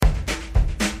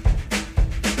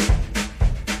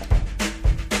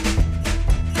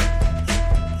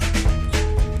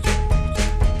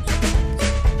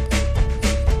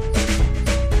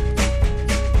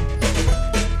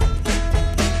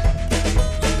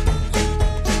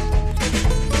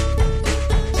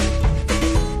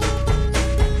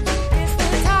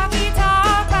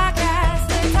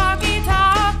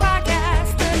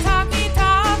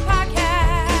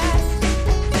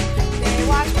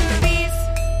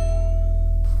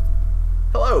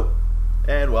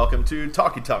and welcome to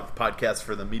Talkie, the podcast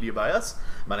for the media by us.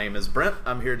 My name is Brent.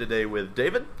 I'm here today with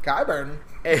David. Kyburn.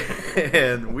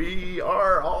 And we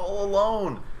are all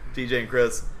alone. TJ and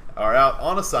Chris are out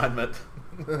on assignment.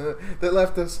 They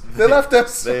left us. They left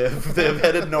us. They have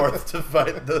headed north to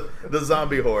fight the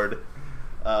zombie horde.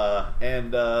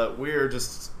 And we're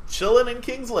just chilling in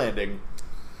King's Landing.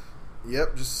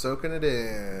 Yep, just soaking it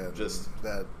in. Just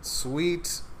that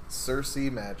sweet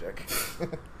Cersei magic.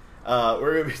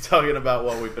 We're going to be talking about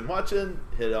what we've been watching,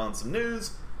 hit on some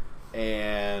news,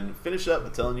 and finish up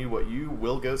with telling you what you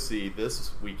will go see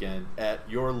this weekend at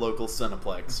your local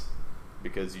Cineplex.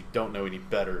 Because you don't know any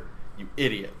better, you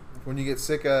idiot. When you get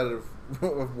sick out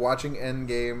of watching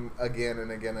Endgame again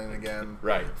and again and again,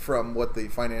 right, from what the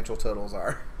financial totals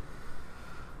are.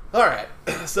 All right.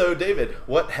 So, David,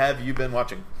 what have you been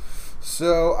watching?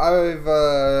 So, I've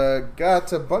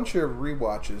got a bunch of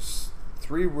rewatches.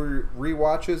 3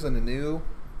 rewatches and a new.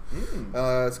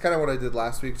 It's kind of what I did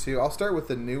last week, too. I'll start with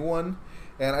the new one.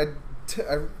 And I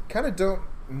kind of don't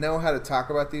know how to talk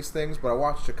about these things, but I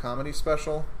watched a comedy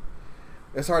special.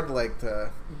 It's hard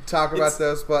to talk about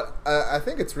this, but I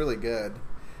think it's really good.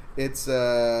 It's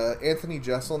Anthony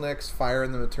Jeselnik's Fire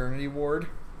in the Maternity Ward.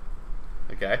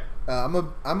 Okay. I'm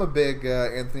a big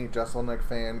Anthony Jeselnik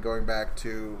fan. Going back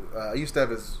to I used to have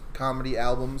his comedy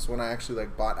albums when I actually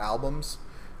bought albums.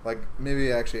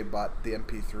 Maybe I actually bought the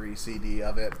MP3 CD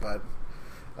of it, but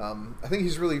I think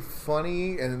he's really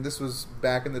funny. And this was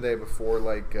back in the day before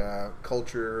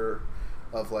culture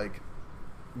of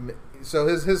So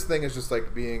his thing is just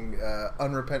being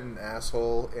unrepentant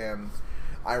asshole and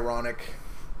ironic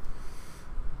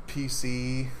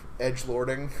PC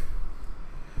edgelording.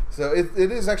 So it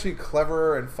is actually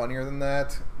cleverer and funnier than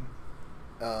that.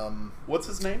 What's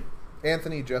his name?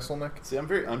 Anthony Jeselnik. See, I'm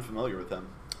very unfamiliar with him.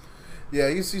 Yeah,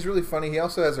 he's really funny. He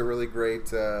also has a really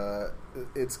great.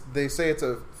 They say it's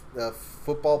a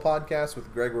football podcast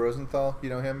with Greg Rosenthal. You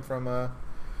know him from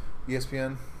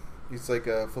ESPN. He's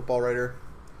a football writer.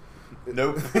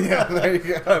 Nope. Yeah, there you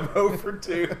go. I'm over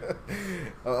 2.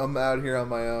 I'm out here on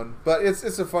my own, but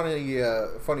it's a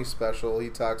funny special. He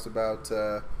talks about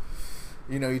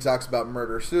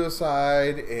murder,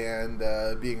 suicide, and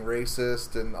being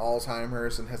racist and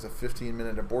Alzheimer's, and has a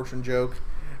 15-minute abortion joke.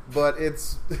 But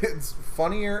it's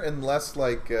funnier and less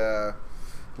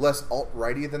less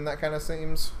alt-righty than that kind of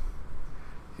seems.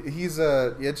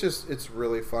 It's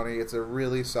really funny. It's a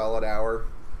really solid hour.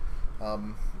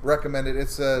 Recommend it.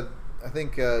 I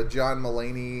think John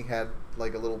Mulaney had a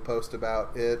little post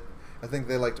about it. I think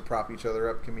they like to prop each other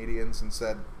up, comedians, and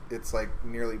said it's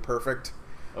nearly perfect.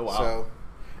 Oh wow! So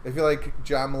if you like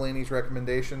John Mulaney's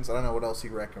recommendations, I don't know what else he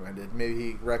recommended. Maybe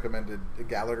he recommended a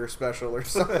Gallagher special or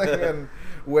something and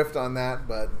whiffed on that.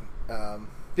 But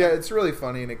yeah, it's really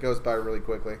funny and it goes by really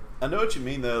quickly. I know what you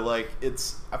mean though. I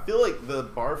feel like the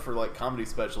bar for comedy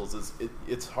specials is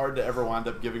it's hard to ever wind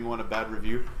up giving one a bad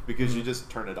review because you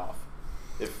just turn it off.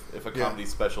 If a comedy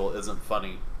special isn't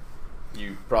funny,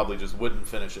 you probably just wouldn't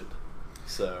finish it.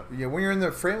 So yeah, when you're in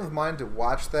the frame of mind to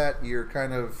watch that, you're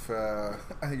kind of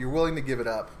you're willing to give it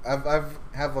up. I've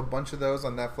have a bunch of those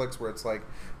on Netflix where it's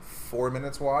 4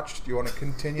 minutes watched. You want to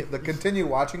continue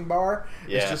watching bar?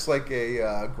 Yeah. It's just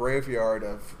a graveyard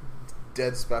of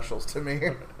dead specials to me.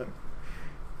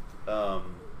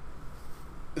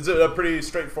 Is it a pretty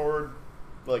straightforward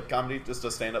comedy, just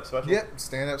a stand-up special? Yeah,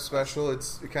 stand-up special.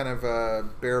 It's kind of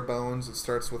bare bones. It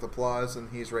starts with applause,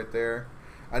 and he's right there.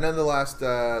 I know the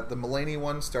Mulaney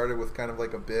one started with kind of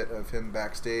a bit of him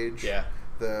backstage. Yeah.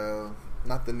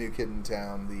 Not the New Kid in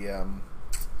Town.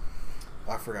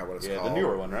 I forgot what it's called. Yeah, the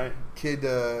newer one, right? Kid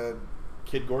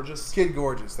Gorgeous? Kid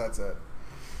Gorgeous, that's it.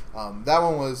 That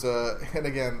one was, and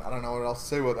again, I don't know what else to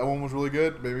say about it. That one was really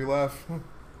good. Made me laugh.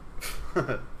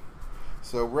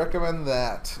 So recommend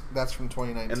that. That's from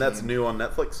 2019. And that's new on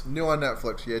Netflix? New on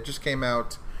Netflix, yeah. It just came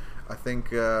out, I think,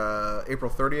 April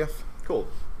 30th. Cool.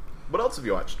 What else have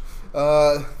you watched?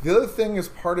 The other thing is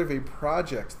part of a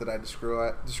project that I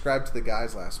described to the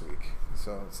guys last week.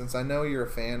 So since I know you're a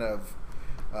fan of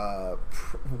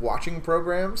watching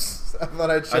programs, I thought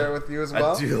I'd share it with you as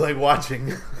well. I do like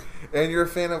watching. And you're a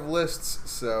fan of lists,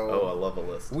 so... Oh, I love a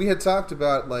list. We had talked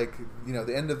about,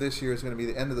 the end of this year is going to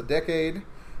be the end of the decade,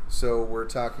 so we're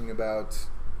talking about...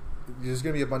 There's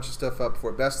going to be a bunch of stuff up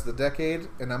for Best of the Decade,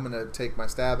 and I'm going to take my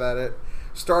stab at it.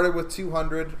 Started with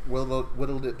 200,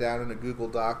 whittled it down in a Google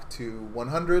Doc to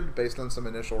 100 based on some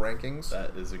initial rankings.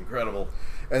 That is incredible.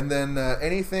 And then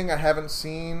anything I haven't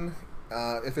seen,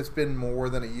 if it's been more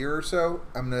than a year or so,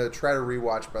 I'm going to try to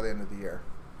rewatch by the end of the year.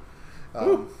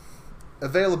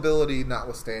 Availability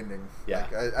notwithstanding.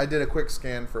 Yeah. I did a quick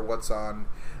scan for what's on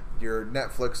your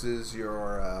Netflixes,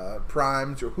 your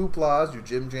Primes, your Hooplas, your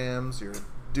Jim Jams, your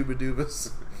Dooba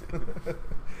Doobas.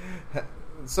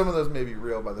 Some of those may be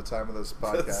real by the time of this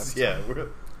podcast. Yeah.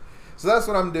 So that's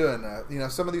what I'm doing.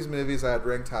 Some of these movies I had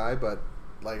ranked high, but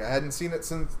like I hadn't seen it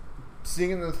since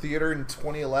seeing it in the theater in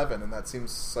 2011, and that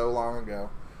seems so long ago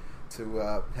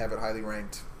to have it highly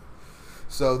ranked.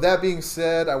 So that being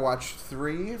said, I watched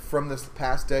 3 from this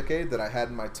past decade that I had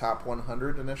in my top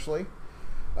 100 initially.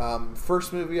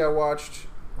 First movie I watched,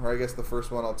 or I guess the first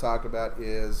one I'll talk about,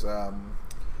 is the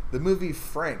movie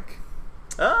Frank.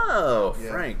 Oh,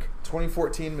 yeah. Frank.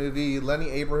 2014 movie. Lenny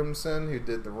Abrahamson, who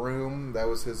did The Room. That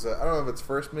was his, I don't know if it's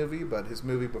first movie, but his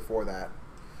movie before that.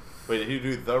 Wait, did he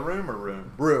do The Room or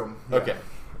Room? Room. Yeah. Okay.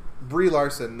 Brie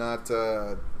Larson, not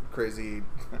crazy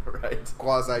right.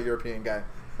 quasi-European guy.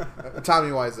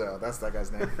 Tommy Wiseau. That's that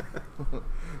guy's name.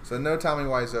 So no Tommy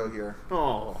Wiseau here.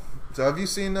 Oh. So have you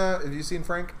seen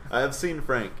Frank? I have seen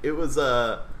Frank. It was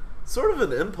sort of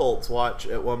an impulse watch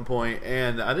at one point,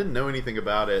 and I didn't know anything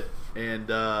about it.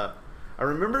 And I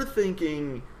remember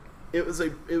thinking it was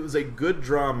a good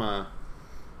drama,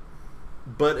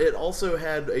 but it also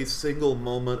had a single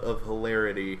moment of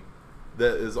hilarity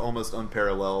that is almost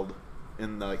unparalleled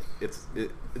in like its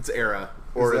era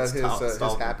or is its that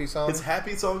his happy song. His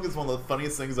happy song is one of the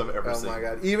funniest things I've ever seen. Oh my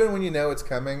god! Even when you know it's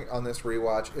coming on this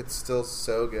rewatch, it's still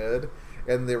so good.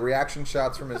 And the reaction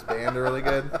shots from his band are really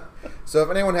good. So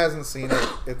if anyone hasn't seen it,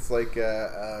 it's like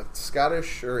a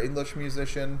Scottish or English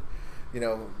musician,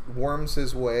 worms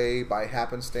his way by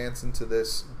happenstance into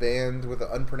this band with an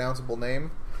unpronounceable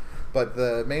name. But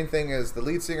the main thing is the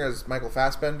lead singer is Michael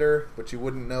Fassbender, but you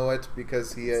wouldn't know it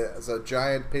because he has a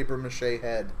giant papier-mâché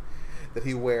head that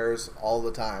he wears all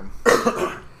the time.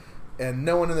 And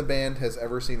no one in the band has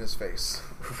ever seen his face.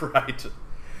 Right.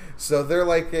 So they're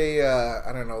like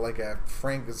like a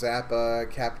Frank Zappa,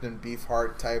 Captain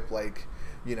Beefheart type,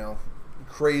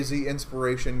 crazy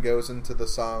inspiration goes into the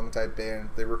song type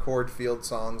band. They record field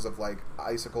songs of like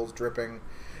icicles dripping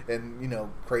and,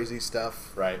 crazy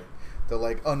stuff. Right. They'll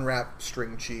unwrap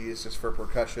string cheese just for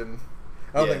percussion.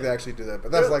 I don't think they actually do that, but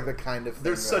that's the kind of thing.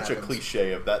 There's such a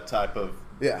cliche of that type of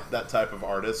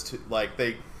artist. Like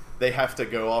they have to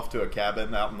go off to a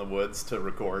cabin out in the woods to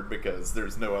record because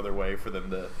there's no other way for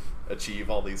them to achieve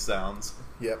all these sounds.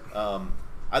 Yep.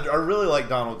 I really like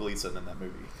Donald Gleason in that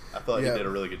movie. I thought he did a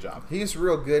really good job. He's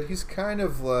real good. He's kind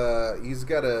of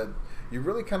you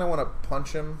really kind of want to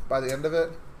punch him by the end of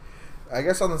it. I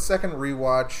guess on the second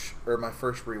rewatch, or my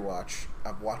first rewatch,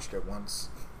 I've watched it once.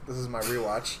 This is my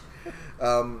rewatch.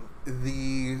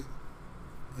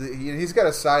 He's got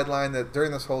a sideline that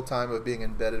during this whole time of being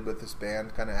embedded with this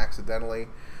band, kind of accidentally,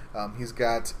 he's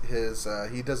got his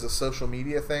he does a social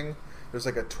media thing. There's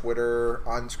like a Twitter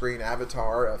on-screen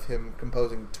avatar of him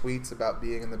composing tweets about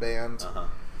being in the band,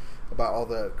 about all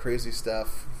the crazy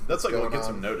stuff. That's like what gets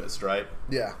him noticed, right?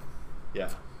 Yeah. Yeah.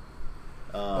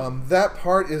 That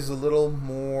part is a little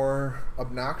more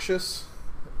obnoxious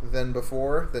than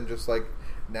before, than just like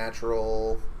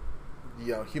natural,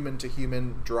 human to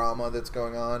human drama that's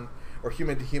going on, or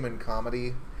human to human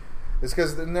comedy. It's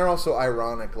because they're also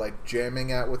ironic, like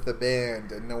jamming out with the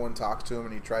band, and no one talks to him,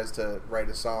 and he tries to write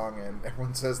a song, and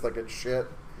everyone says like it's shit.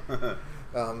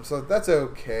 So that's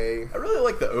okay. I really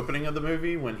like the opening of the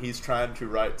movie when he's trying to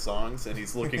write songs and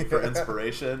he's looking for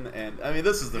inspiration. And I mean,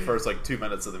 this is the first 2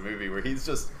 minutes of the movie where he's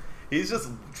just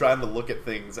trying to look at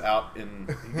things out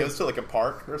in. He goes to a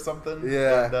park or something.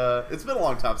 Yeah, and it's been a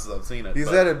long time since I've seen it. He's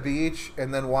at a beach,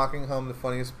 and then walking home. The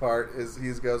funniest part is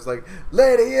he goes like,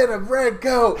 "Lady in a red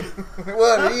coat,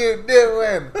 what are you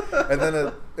doing?" And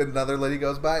then another lady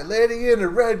goes by, "Lady in a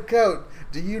red coat,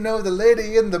 do you know the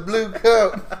lady in the blue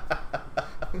coat?"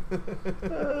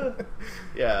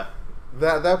 Yeah,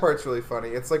 that part's really funny.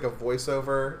 It's like a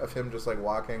voiceover of him just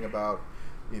walking about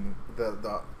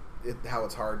how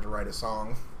it's hard to write a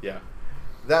song. Yeah,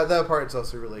 that part's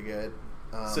also really good.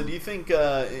 So do you think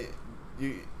I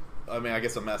mean, I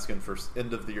guess I'm asking for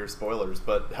end of the year spoilers,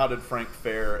 but how did Frank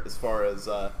fare as far as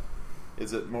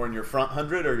is it more in your front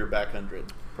 100 or your back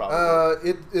 100?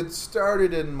 Probably. It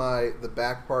started in the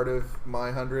back part of my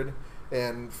 100.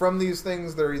 And from these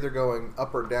things, they're either going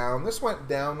up or down. This went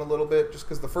down a little bit just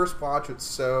because the first watch, it's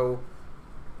so...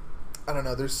 I don't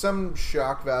know. There's some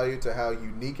shock value to how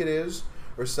unique it is,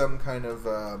 or some kind of...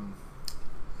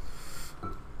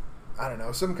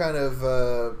 some kind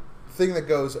of thing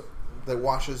that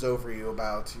washes over you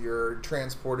about you're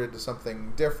transported to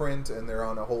something different, and they're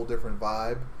on a whole different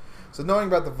vibe. So knowing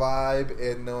about the vibe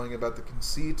and knowing about the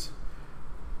conceit...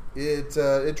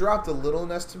 It dropped a little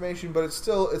in estimation, but it's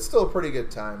still a pretty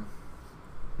good time.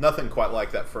 Nothing quite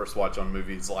like that first watch on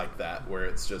movies like that, where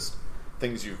it's just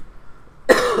things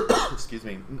excuse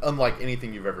me, unlike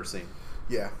anything you've ever seen.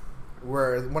 Yeah.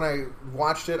 Where when I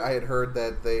watched it, I had heard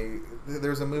that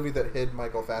there's a movie that hid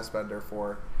Michael Fassbender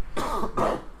for,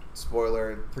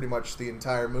 spoiler, pretty much the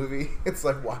entire movie. It's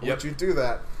like, why would you do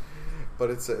that? But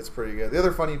it's pretty good. The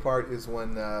other funny part is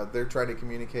when they're trying to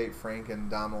communicate, Frank and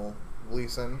Donald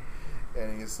Gleason,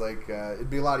 and he's like, it'd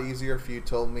be a lot easier if you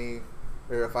told me,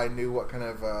 or if I knew what kind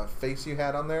of face you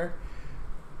had on there.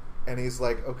 And he's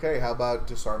like, okay, how about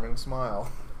disarming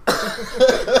smile?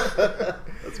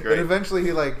 That's great. And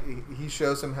eventually he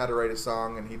shows him how to write a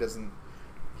song, and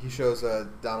he shows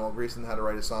Donald Gleason how to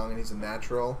write a song, and he's a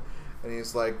natural, and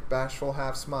he's like, bashful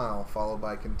half smile followed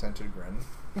by contented grin.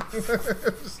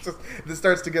 This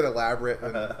starts to get elaborate,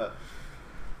 and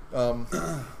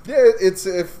it's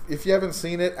if you haven't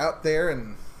seen it out there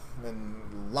in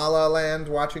La La Land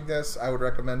watching this, I would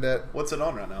recommend it. What's it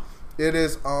on right now? It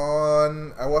is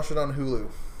on, I watched it on Hulu.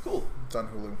 Cool. It's on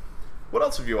Hulu. What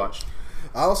else have you watched?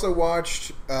 I also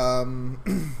watched we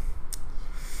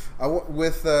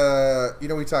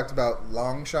talked about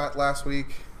Long Shot last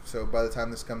week, so by the time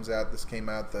this comes out, this came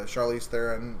out, the Charlize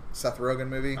Theron Seth Rogen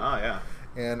movie. Oh yeah.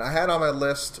 And I had on my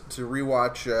list to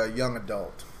rewatch Young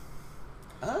Adult.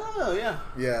 Oh, yeah.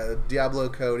 Yeah, Diablo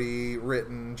Cody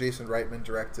written, Jason Reitman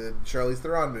directed, Charlize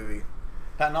Theron movie.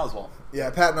 Patton Oswalt. Yeah,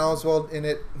 Patton Oswalt in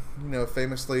it,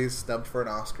 famously snubbed for an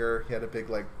Oscar. He had a big,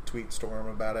 tweet storm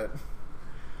about it.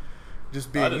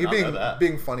 Just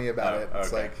being funny about it.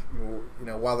 It's okay.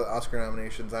 While the Oscar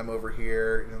nominations, I'm over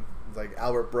here. It's like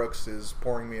Albert Brooks is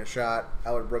pouring me a shot.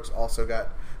 Albert Brooks also got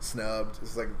snubbed.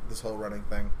 It's like this whole running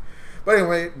thing. But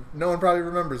anyway, no one probably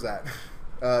remembers that.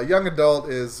 Young Adult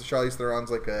is Charlize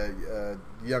Theron's a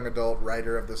young adult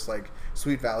writer of this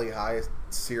Sweet Valley High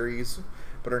series,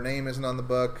 but her name isn't on the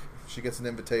book. She gets an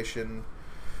invitation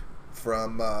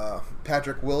from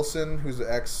Patrick Wilson, who's an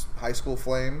ex-high school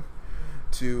flame,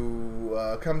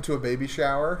 to come to a baby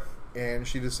shower, and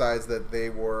she decides that they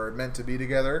were meant to be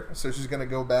together, so she's going to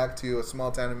go back to a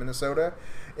small town in Minnesota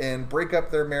and break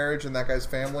up their marriage and that guy's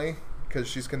family, because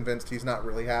she's convinced he's not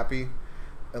really happy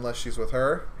unless she's with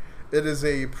her. It is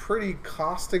a pretty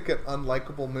caustic and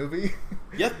unlikable movie.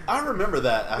 Yeah, I remember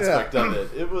that aspect of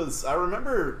it. It was. I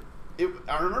remember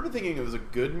thinking it was a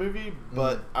good movie,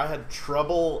 but I had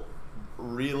trouble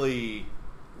really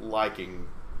liking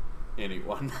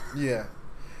anyone. Yeah.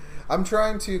 I'm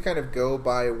trying to kind of go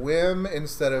by whim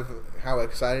instead of how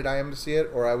excited I am to see it,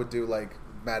 or I would do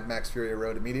Mad Max Fury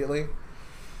Road immediately.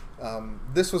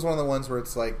 This was one of the ones where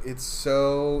it's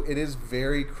it is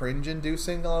very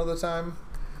cringe-inducing a lot of the time.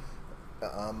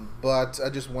 But I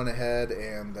just went ahead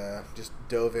and just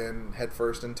dove in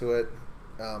headfirst into it.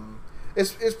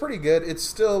 It's pretty good. It's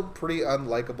still pretty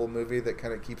unlikable movie that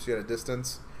kind of keeps you at a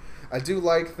distance. I do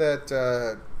like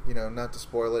that, not to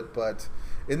spoil it, but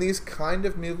in these kind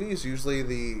of movies, usually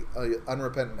the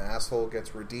unrepentant asshole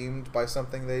gets redeemed by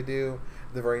something they do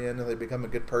at the very end, and they become a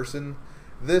good person.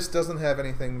 This doesn't have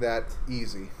anything that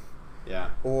easy. Yeah.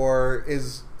 Or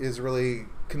is really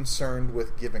concerned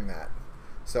with giving that.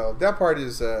 So that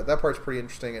part's pretty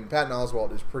interesting, and Patton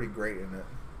Oswalt is pretty great in it.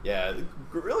 Yeah,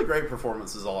 really great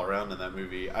performances all around in that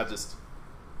movie. I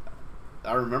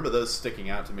remember those sticking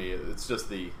out to me. It's just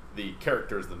the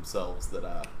characters themselves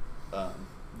that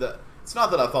it's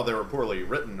not that I thought they were poorly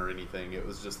written or anything. It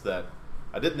was just that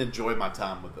I didn't enjoy my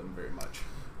time with them very much.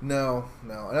 No,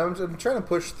 and I'm trying to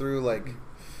push through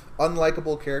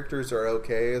unlikable characters are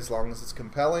okay as long as it's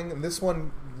compelling, and this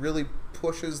one really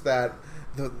pushes that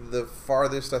the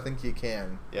farthest I think you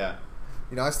can. Yeah.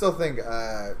 I still think,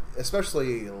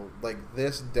 especially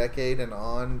this decade and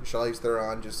on, Charlize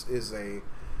Theron just is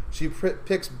she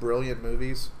picks brilliant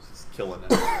movies. She's killing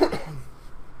it.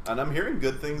 And I'm hearing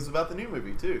good things about the new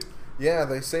movie too. Yeah,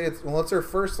 they say it's her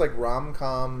first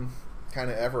rom-com kind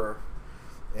of ever,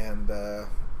 and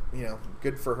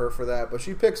good for her for that. But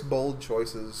she picks bold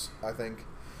choices. I think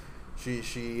she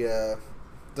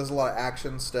does a lot of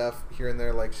action stuff here and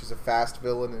there. She's a fast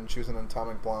villain, and she was in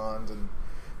Atomic Blonde and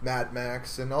Mad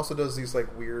Max, and also does these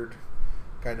weird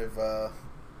kind of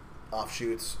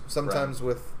offshoots. Sometimes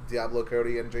with Diablo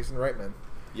Cody and Jason Reitman.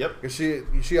 Yep. Because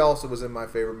she also was in my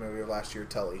favorite movie of last year,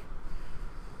 Tully.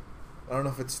 I don't know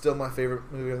if it's still my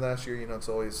favorite movie of last year. It's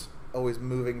always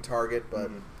moving target, but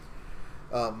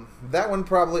that one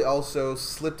probably also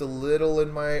slipped a little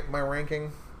in my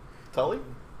ranking. Tully?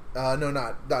 No,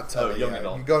 not Tully. Oh, Young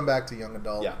Adult. Going back to Young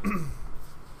Adult. Yeah.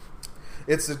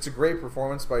 It's a great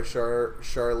performance by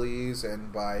Charlize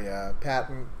and by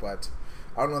Patton, but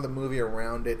I don't know, the movie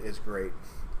around it is great.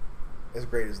 As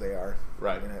great as they are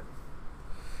in it.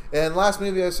 And last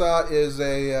movie I saw is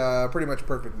a pretty much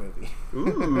perfect movie.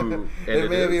 Ooh. It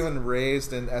may have even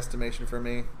raised in estimation for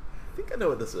me. I think I know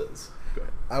what this is. Go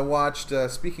ahead. I watched,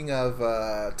 speaking of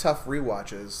tough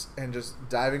rewatches, and just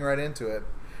diving right into it,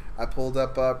 I pulled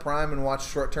up Prime and watched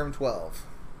Short Term 12.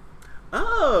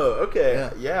 Oh, okay.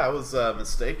 Yeah, I was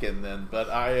mistaken then. But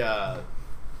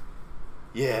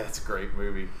yeah, it's a great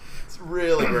movie. It's a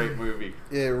really great movie.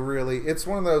 It's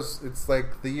one of those, it's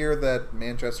like the year that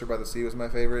Manchester by the Sea was my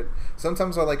favorite.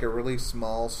 Sometimes I like a really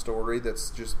small story that's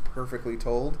just perfectly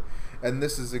told, and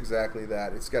this is exactly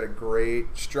that. It's got a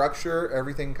great structure,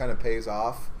 everything kind of pays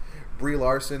off. Brie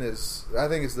Larson I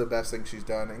think is the best thing she's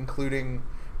done, including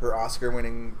her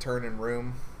Oscar-winning turn in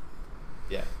Room.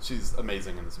 Yeah, she's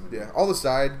amazing in this movie. Yeah, all the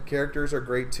side characters are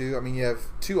great too. I mean, you have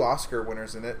 2 Oscar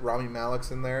winners in it. Rami Malek's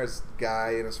in there as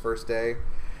Guy in his first day.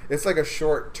 It's like a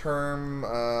short term.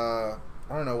 I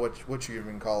don't know what you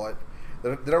even call it. They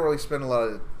don't really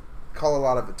call a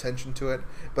lot of attention to it,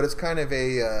 but it's kind of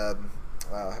a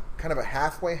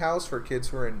halfway house for kids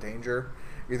who are in danger,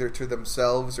 either to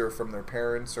themselves or from their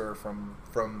parents or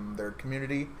from their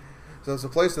community. So it's a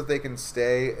place that they can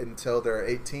stay until they're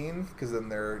 18, because then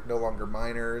they're no longer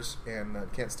minors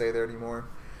and can't stay there anymore.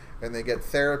 And they get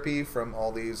therapy from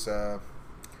all these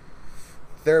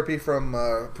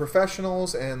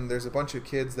professionals, and there's a bunch of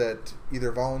kids that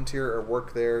either volunteer or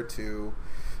work there to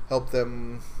help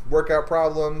them work out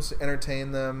problems,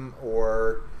 entertain them,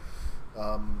 or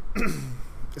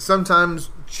sometimes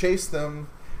chase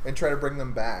them and try to bring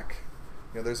them back.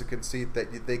 There's a conceit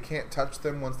that they can't touch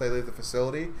them once they leave the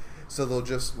facility, so they'll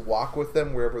just walk with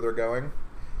them wherever they're going.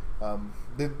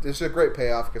 It's a great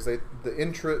payoff because the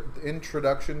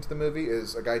introduction to the movie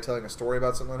is a guy telling a story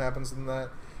about something that happens in that,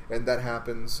 and that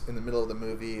happens in the middle of the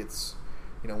movie. It's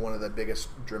one of the biggest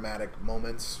dramatic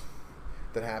moments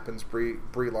that happens. Brie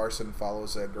Larson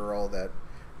follows a girl that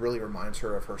really reminds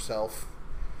her of herself,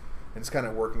 and it's kind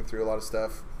of working through a lot of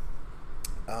stuff.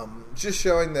 Just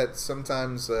showing that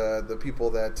sometimes the people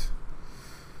that,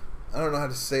 I don't know how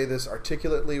to say this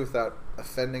articulately without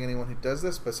offending anyone who does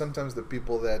this, but sometimes the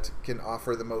people that can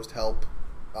offer the most help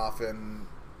often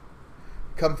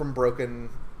come from broken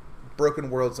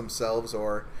worlds themselves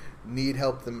or need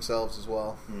help themselves as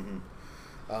well. Mm-hmm.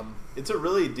 It's a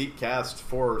really deep cast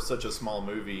for such a small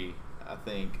movie, I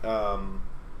think.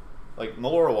 Like,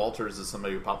 Melora Walters is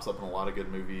somebody who pops up in a lot of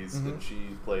good movies, Mm-hmm. and she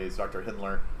plays Dr.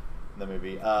 Hindler in the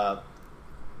movie.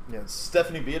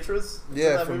 Stephanie Beatriz is in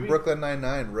that from movie? Brooklyn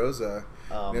Nine-Nine, Rosa.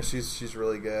 She's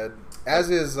really good. As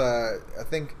is, I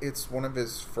think it's one of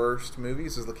his first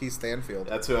movies is Lakeith Stanfield.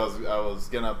 That's who I was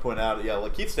gonna point out. Yeah,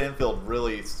 Lakeith Stanfield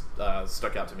really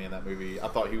stuck out to me in that movie. I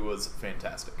thought he was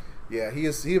fantastic. Yeah,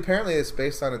 he apparently is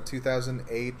based on a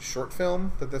 2008 short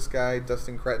film that this guy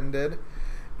Dustin Cretton did.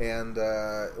 And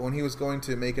when he was going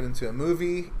to make it into a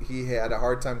movie, he had a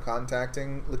hard time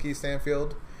contacting Lakeith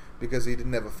Stanfield because he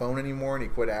didn't have a phone anymore and he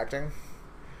quit acting.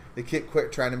 He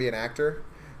quit trying to be an actor.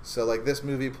 So like this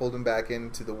movie pulled him back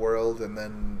into the world, and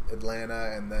then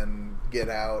Atlanta, and then Get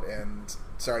Out, and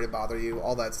Sorry to Bother You,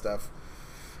 all that stuff.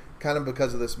 Kind of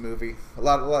because of this movie.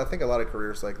 I think a lot of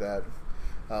careers like that.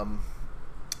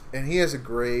 And he has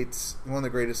one of the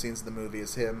greatest scenes in the movie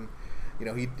is him.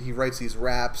 He writes these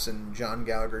raps, and John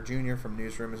Gallagher Jr. from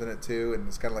Newsroom is in it too, and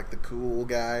it's kind of like the cool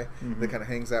guy that kind of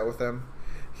hangs out with them.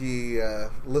 He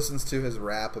listens to his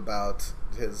rap about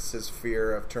his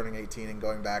fear of turning 18 and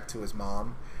going back to his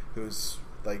mom, who's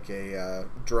like a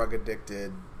drug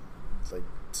addicted, like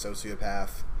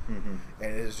sociopath, and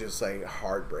it is just like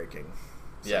heartbreaking.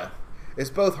 So, yeah, it's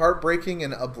both heartbreaking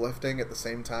and uplifting at the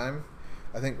same time.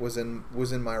 I think was in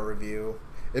my review.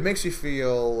 It makes you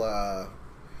feel,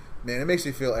 it makes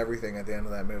you feel everything at the end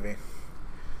of that movie.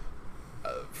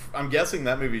 I'm guessing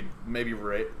that movie maybe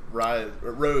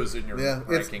rose in your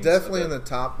rankings. It's definitely in the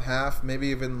top half, maybe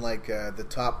even like the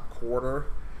top quarter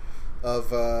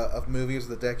of movies of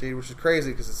the decade, which is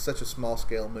crazy because it's such a small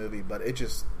scale movie, but it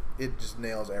just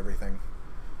nails everything.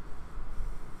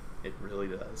 It really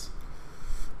does.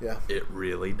 Yeah, it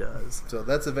really does. So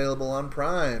that's available on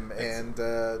Prime, and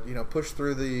push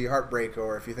through the heartbreak,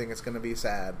 or if you think it's going to be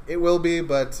sad, it will be,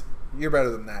 but you're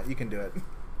better than that. You can do it.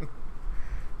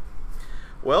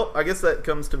 Well, I guess that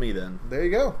comes to me then. There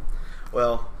you go.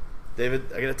 Well,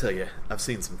 David, I gotta tell you, I've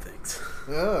seen some things.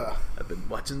 I've been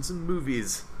watching some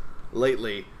movies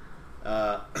lately.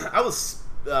 I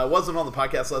wasn't on the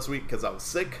podcast last week because I was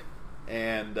sick,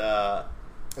 and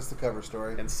that's the cover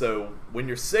story. And so when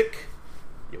you're sick,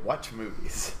 you watch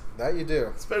movies. That you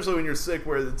do. Especially when you're sick,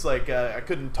 where it's like I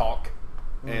couldn't talk.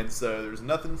 And so there's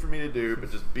nothing for me to do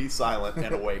but just be silent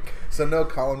and awake. So no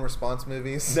call and response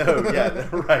movies? No, yeah,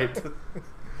 right.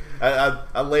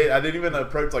 I didn't even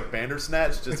approach like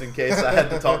Bandersnatch just in case I had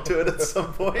to talk to it at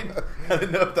some point. I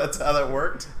didn't know if that's how that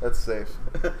worked. That's safe.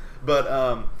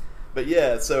 But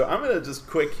yeah, so I'm gonna just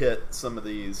quick hit some of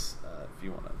these if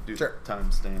you want to do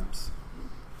timestamps.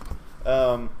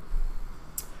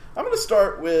 I'm going to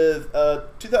start with a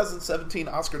 2017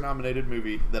 Oscar-nominated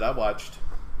movie that I watched,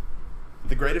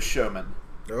 The Greatest Showman.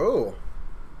 Oh.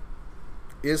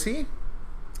 Is he?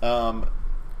 I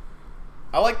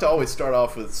like to always start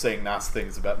off with saying nice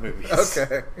things about movies.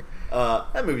 Okay.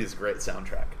 That movie is a great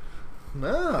soundtrack.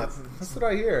 No, that's what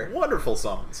I hear. Wonderful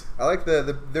songs. I like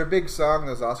their big song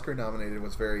that was Oscar-nominated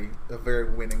was a very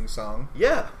winning song.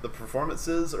 Yeah, the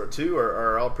performances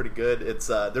are all pretty good. It's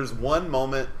there's one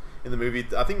moment in the movie.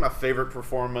 I think my favorite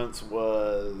performance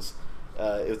was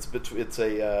it's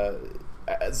a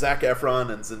Zac Efron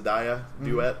and Zendaya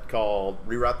duet called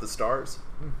 "Rewrite the Stars."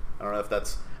 I don't know if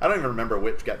that's. I don't even remember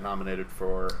which got nominated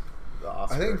for the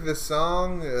Oscar. I think the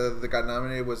song that got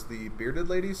nominated was the Bearded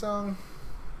Lady song.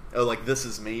 Oh, like "This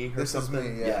Is Me" or This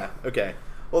something. Is Me, yeah. Okay.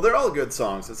 Well, they're all good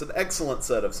songs. It's an excellent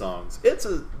set of songs.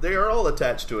 They are all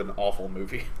attached to an awful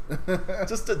movie.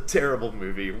 Just a terrible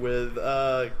movie with.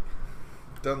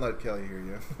 Don't let Kelly hear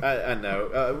you. I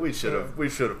know. We should have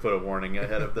put a warning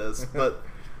ahead of this, but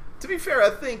to be fair,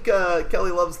 I think Kelly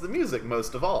loves the music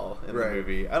most of all in the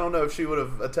movie. I don't know if she would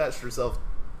have attached herself,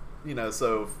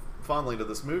 so fondly to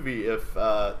this movie if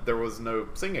there was no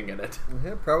singing in it.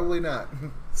 Yeah, probably not.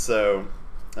 So,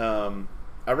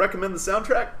 I recommend the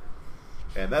soundtrack,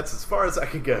 and that's as far as I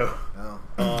can go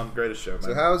on Greatest Showman.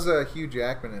 So how's Hugh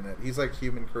Jackman in it? He's like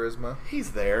human charisma.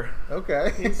 He's there.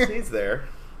 Okay. He's there.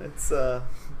 It's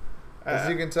as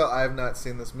you can tell, I have not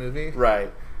seen this movie.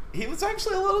 Right. He was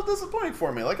actually a little disappointing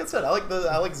for me. Like I said, I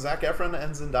like Zac Efron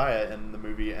and Zendaya in the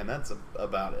movie, and that's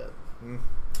about it.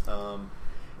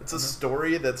 It's a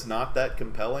story that's not that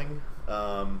compelling.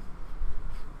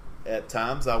 At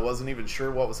times, I wasn't even sure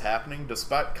what was happening,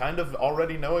 despite kind of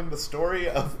already knowing the story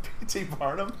of P.T.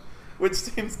 Barnum, which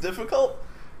seems difficult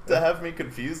to have me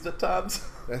confused at times.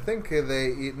 I think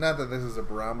not that this is a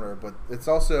barometer, but it's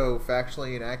also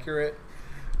factually inaccurate.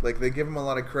 Like, they give him a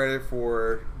lot of credit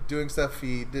for doing stuff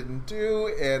he didn't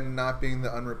do and not being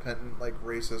the unrepentant, like,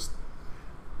 racist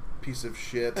piece of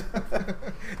shit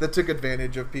that took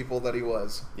advantage of people that he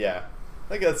was. Yeah.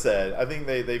 Like I said, I think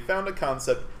they found a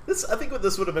concept. I think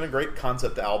this would have been a great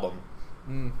concept album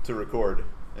to record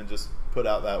and just put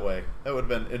out that way. That would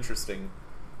have been interesting.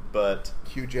 But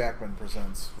Hugh Jackman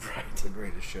presents The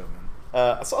Greatest Showman.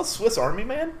 I saw Swiss Army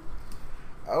Man.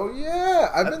 Oh yeah,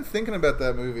 I've been thinking about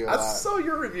that movie a lot. I saw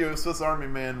your review of Swiss Army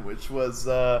Man, which was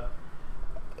that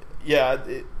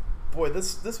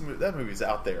movie's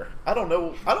out there. I don't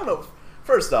know.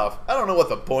 First off, I don't know what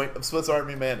the point of Swiss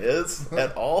Army Man is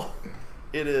at all.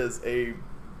 It is a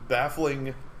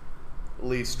bafflingly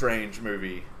strange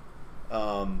movie,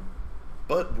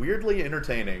 but weirdly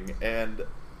entertaining. And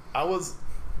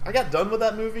I got done with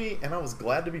that movie, and I was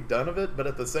glad to be done of it. But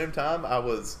at the same time,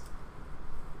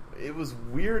 it was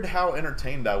weird how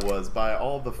entertained I was by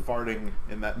all the farting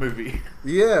in that movie.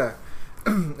 Yeah,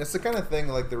 it's the kind of thing.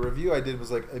 Like, the review I did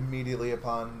was like immediately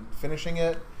upon finishing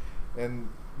it, and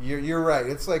you're right.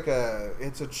 It's like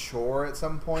it's a chore at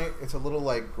some point. It's a little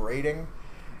like grating.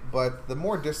 But the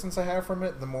more distance I have from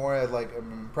it, the more I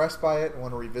am impressed by it and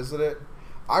want to revisit it.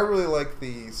 I really like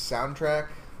the soundtrack,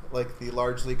 like the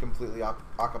largely completely a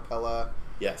cappella.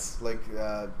 Yes. Like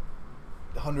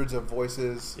hundreds of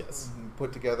voices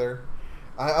put together.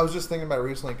 I was just thinking about it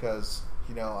recently because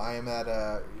I am at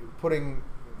putting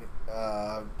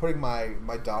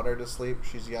my daughter to sleep.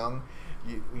 She's young.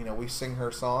 We sing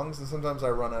her songs, and sometimes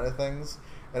I run out of things.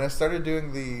 And I started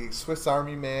doing the Swiss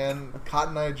Army Man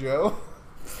Cotton Eye Joe.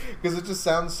 Because it just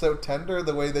sounds so tender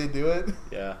the way they do it.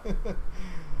 Yeah.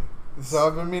 So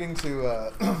I've been meaning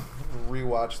to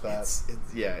rewatch that.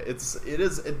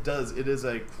 It is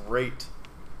a great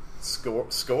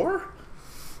score.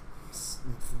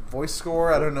 Voice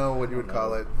score. I don't know what you would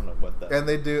call it. I don't know what that. And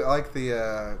they do. I like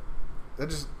the.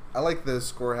 I like the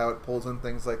score how it pulls in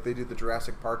things like they do the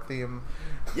Jurassic Park theme.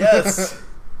 Yes.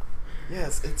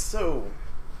 Yes, it's so.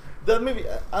 That movie,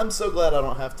 I'm so glad I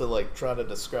don't have to try to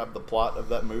describe the plot of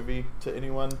that movie to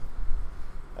anyone.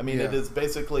 I mean, It is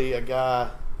basically a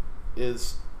guy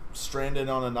is stranded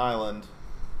on an island,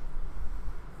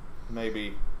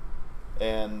 maybe,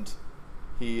 and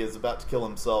he is about to kill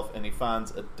himself, and he finds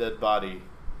a dead body.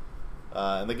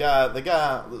 And the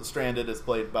guy stranded is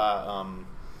played by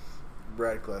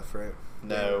Radcliffe, right?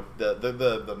 No,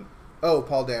 the Oh,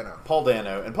 Paul Dano. Paul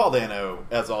Dano,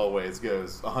 as always,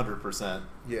 goes 100%.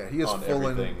 Yeah, he is full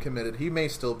and committed. He may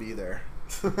still be there,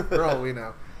 for all we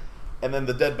know. And then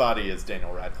the dead body is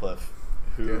Daniel Radcliffe,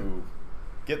 who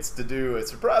gets to do a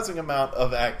surprising amount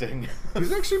of acting.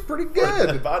 He's actually pretty for good.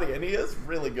 Dead body, and he is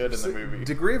really good in the movie.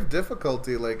 Degree of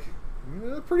difficulty, like,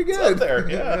 pretty good. It's up there,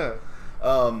 yeah.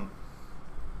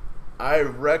 I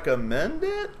recommend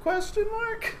it? Question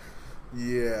mark.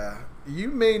 Yeah. You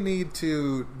may need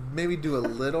to maybe do a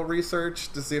little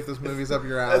research to see if this movie's up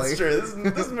your alley. That's true.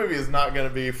 This movie is not going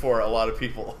to be for a lot of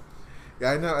people.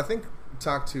 Yeah, I know. I think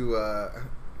talked to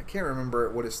I can't remember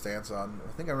what his stance on.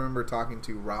 I think I remember talking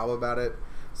to Rob about it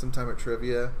sometime at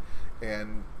trivia,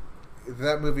 and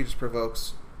that movie just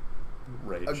provokes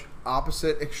rage,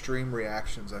 opposite extreme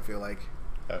reactions. I feel like.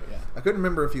 Oh yeah. I couldn't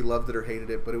remember if he loved it or hated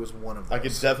it, but it was one of those. I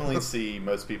could definitely see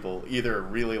most people either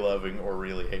really loving or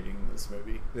really hating this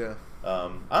movie. Yeah.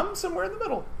 I'm somewhere in the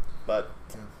middle, but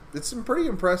it's some pretty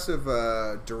impressive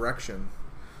direction.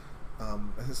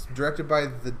 It's directed by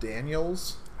the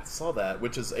Daniels. I saw that,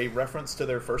 which is a reference to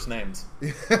their first names.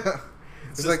 Yeah.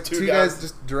 It's like two guys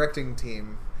just directing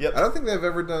team. Yep. I don't think they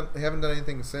haven't done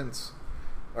anything since.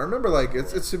 I remember, like,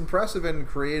 it's impressive and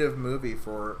creative movie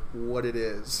for what it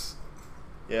is.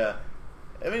 Yeah,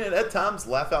 I mean, at times,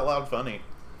 laugh out loud funny.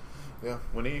 Yeah,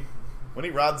 when he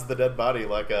rides the dead body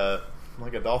like a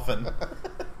dolphin,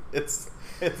 it's.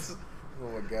 Oh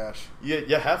my gosh!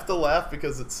 You have to laugh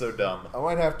because it's so dumb. I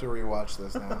might have to rewatch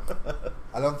this now.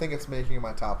 I don't think it's making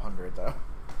my top 100 though.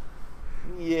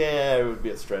 Yeah, it would be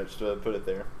a stretch to put it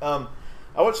there. I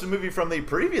watched a movie from the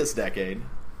previous decade.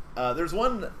 There's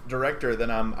one director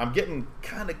that I'm getting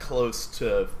kind of close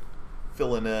to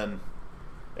filling in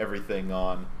everything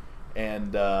on,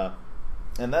 and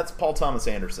that's Paul Thomas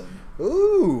Anderson.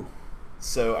 Ooh.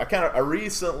 So I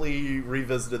recently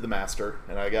revisited The Master,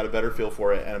 and I got a better feel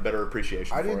for it and a better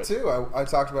appreciation for it. I did too. I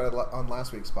talked about it on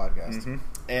last week's podcast. Mm-hmm.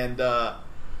 And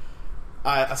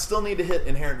I still need to hit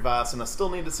Inherent Vice, and I still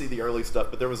need to see the early stuff,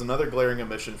 but there was another glaring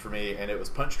omission for me, and it was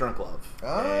Punch Drunk Love.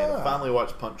 And I finally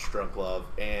watched Punch Drunk Love,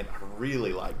 and I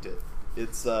really liked it.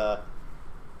 It's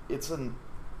an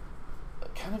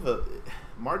kind of a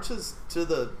marches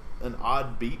to an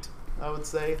odd beat, I would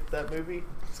say, that movie.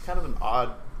 It's kind of an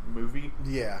odd movie.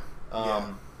 Yeah.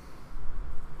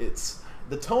 It's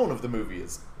the tone of the movie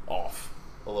is off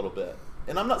a little bit.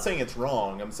 And I'm not saying it's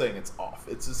wrong, I'm saying it's off.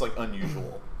 It's just like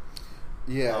unusual.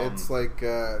 Yeah, it's like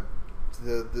the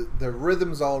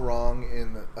rhythm's all wrong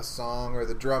in a song, or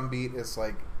the drum beat is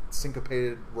like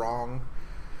syncopated wrong.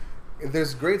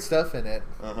 There's great stuff in it,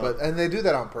 and they do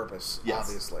that on purpose,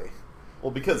 obviously.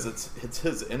 Well, because it's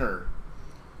his inner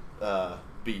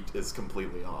beat is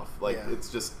completely off. Like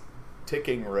it's just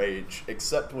ticking rage,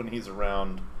 except when he's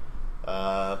around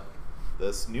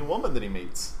this new woman that he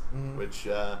meets, which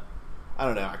I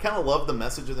don't know. I kind of love the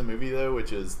message of the movie though,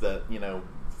 which is that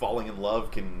falling in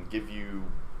love can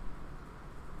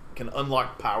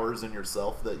unlock powers in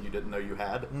yourself that you didn't know you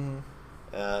had,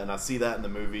 and I see that in the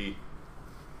movie.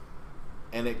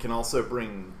 And it can also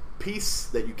bring peace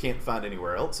that you can't find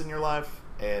anywhere else in your life.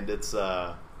 And it's,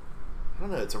 I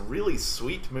don't know, it's a really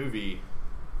sweet movie,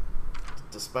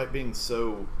 despite being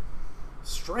so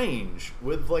strange,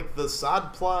 with like the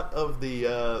side plot of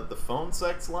the phone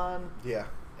sex line,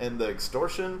 and the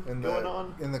extortion going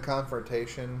on, in the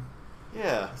confrontation.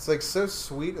 Yeah, it's like so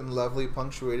sweet and lovely,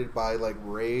 punctuated by like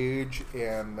rage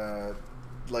and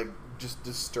like just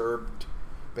disturbed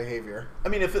behavior. I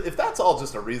mean, if that's all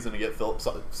just a reason to get Philip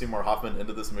Seymour Hoffman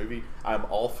into this movie, I'm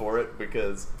all for it,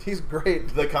 because he's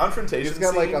great. The confrontation he's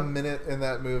got scene like a minute in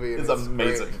that movie. It's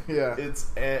amazing. Great. Yeah,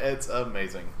 it's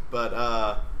amazing. But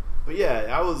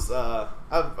yeah,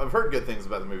 I've heard good things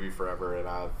about the movie forever, and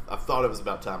I've thought it was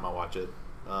about time I watch it.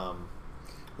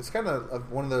 It's kind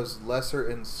of one of those lesser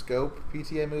in scope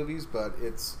PTA movies, but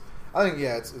I think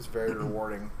it's very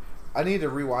rewarding. I need to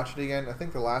rewatch it again. I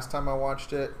think the last time I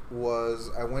watched it was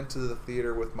I went to the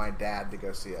theater with my dad to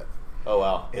go see it. Oh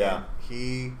wow, and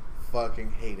he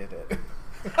fucking hated it.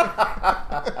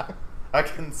 I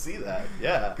can see that,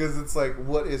 yeah. Because it's like,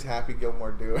 what is Happy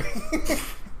Gilmore doing?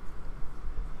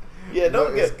 Yeah,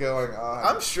 what is going on?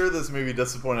 I'm sure this movie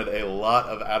disappointed a lot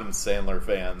of Adam Sandler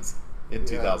fans in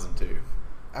 2002.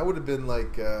 I would have been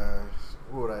like,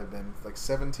 what would I have been? Like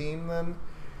 17 then?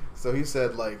 So he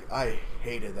said, like, I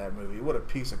hated that movie. What a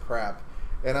piece of crap.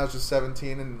 And I was just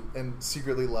 17 and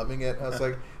secretly loving it. I was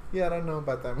like, yeah, I don't know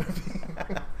about that movie.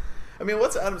 I mean,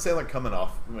 what's Adam Sandler coming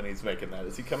off when he's making that?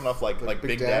 Is he coming off like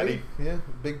Big Daddy? Yeah,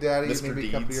 Big Daddy. Mr. Maybe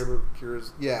Deeds. Company of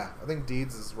Cures. Yeah, I think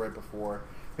Deeds is right before.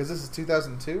 Because this is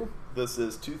 2002? This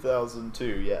is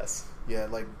 2002, yes. Yeah,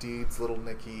 like Deeds, Little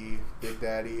Nicky, Big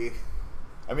Daddy.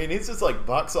 I mean, he's just like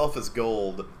box office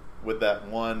gold with that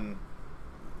one,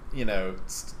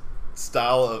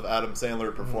 style of Adam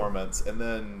Sandler performance, and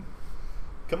then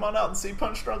come on out and see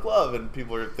Punch Drunk Love, and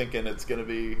people are thinking it's going to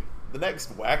be the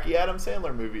next wacky Adam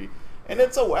Sandler movie, and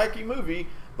it's a wacky movie,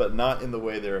 but not in the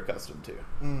way they're accustomed to.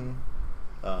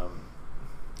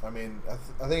 I mean,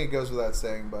 I think it goes without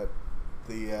saying, but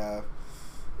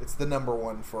it's the number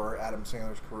one for Adam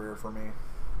Sandler's career for me.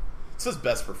 It's his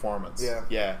best performance.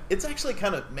 Yeah. It's actually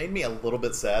kind of made me a little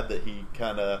bit sad that he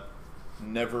kind of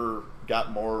never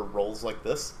got more roles like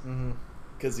this,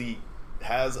 because he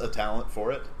has a talent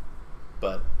for it,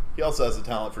 but he also has a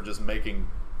talent for just making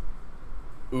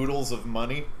oodles of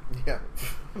money. Yeah.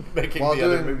 Making while the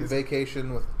doing other movies.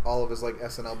 Vacation with all of his like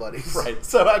SNL buddies. Right.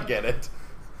 So I get it.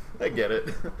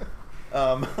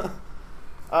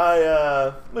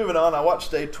 Moving on, I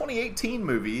watched a 2018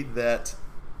 movie that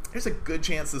there's a good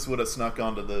chance this would have snuck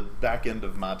onto the back end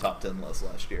of my top 10 list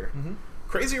last year.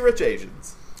 Crazy Rich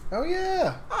Asians. Oh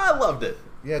yeah, I loved it.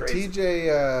 Yeah, Crazy.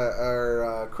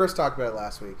 TJ Chris talked about it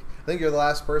last week. I think you're the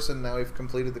last person. Now we've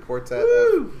completed the quartet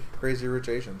Woo! of Crazy Rich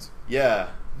Asians. Yeah,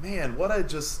 man, what I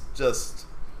just.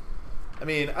 I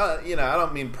mean, I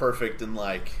don't mean perfect and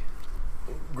like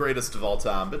greatest of all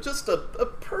time, but just a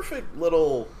perfect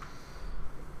little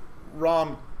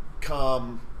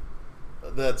rom-com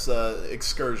that's a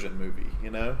excursion movie.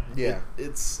 Yeah,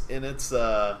 it's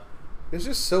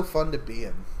just so fun to be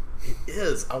in. It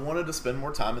is. I wanted to spend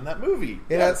more time in that movie.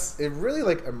 It really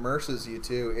like immerses you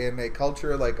too in a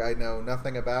culture like I know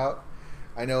nothing about.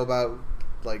 I know about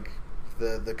like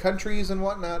the countries and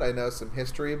whatnot. I know some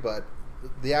history, but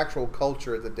the actual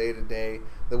culture, the day to day,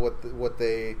 what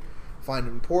they find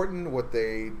important, what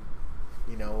they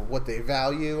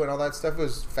value, and all that stuff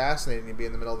was fascinating to be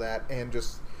in the middle of that. And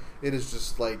it is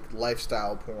just like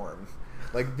lifestyle porn,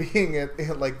 like being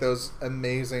at like those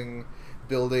amazing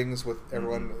buildings with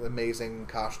everyone amazing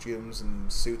costumes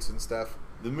and suits and stuff.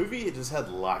 The movie, it just had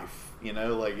life,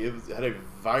 like it had a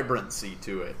vibrancy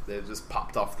to it that just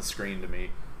popped off the screen to me.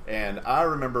 And I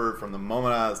remember from the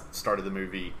moment I started the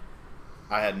movie,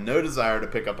 I had no desire to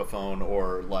pick up a phone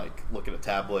or like look at a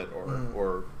tablet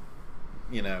or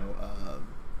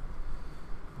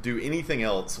do anything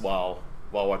else while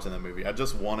watching that movie. I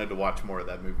just wanted to watch more of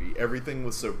that movie. Everything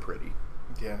was so pretty.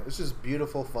 Yeah, it's just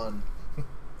beautiful fun.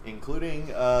 Including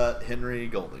Henry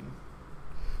Golding.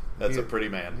 That's a pretty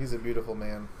man. He's a beautiful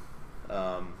man.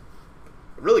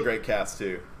 Really great cast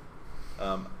too.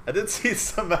 I did see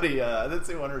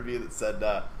one review that said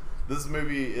this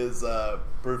movie is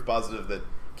proof positive that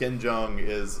Ken Jeong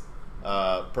is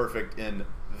perfect in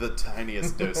the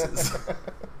tiniest doses.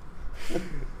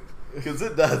 Because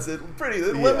it does.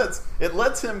 It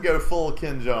lets him go full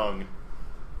Ken Jeong,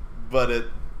 but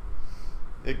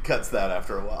it cuts that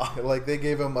after a while. Like they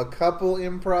gave him a couple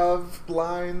improv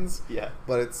lines. Yeah.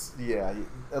 But it's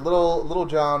a little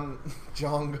John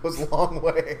goes a long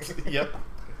way. Yep.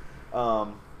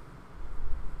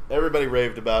 Everybody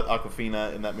raved about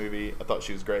Awkwafina in that movie. I thought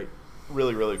she was great.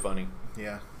 Really, really funny.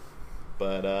 Yeah.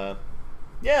 But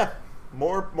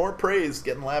more praise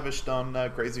getting lavished on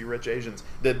Crazy Rich Asians.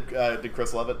 Did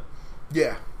Chris love it?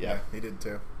 Yeah. Yeah, he did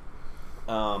too.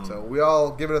 So we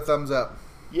all give it a thumbs up.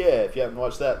 Yeah, if you haven't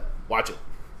watched that, watch it.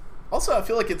 Also, I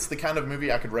feel like it's the kind of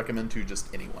movie I could recommend to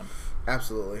just anyone.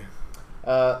 Absolutely.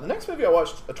 The next movie I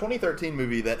watched, a 2013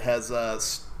 movie that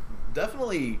has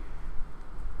definitely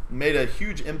made a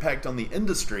huge impact on the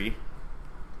industry.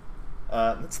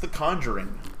 It's The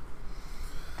Conjuring.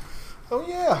 Oh,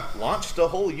 yeah. Launched a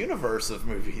whole universe of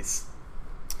movies.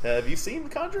 Have you seen The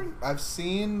Conjuring? I've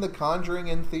seen The Conjuring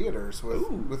in theaters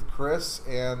with Chris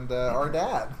and our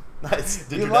dad. Nice.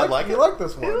 Did your dad like it? You like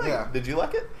this one, yeah. Did you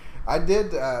like it? I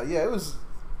did, it was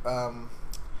a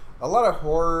lot of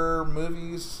horror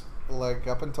movies, like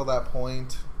up until that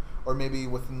point, or maybe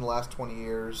within the last 20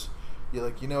 years,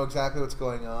 you know exactly what's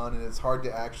going on, and it's hard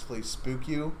to actually spook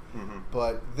you.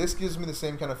 But this gives me the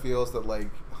same kind of feels that like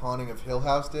Haunting of Hill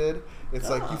House did. It's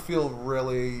like you feel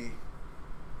really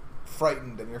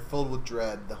frightened and you're filled with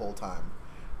dread the whole time.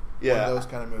 Yeah, those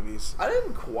kind of movies. I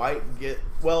didn't quite get.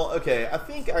 Well, okay, I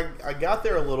think I got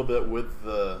there a little bit with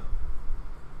the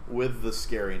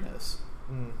scariness.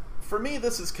 For me,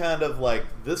 this is kind of like,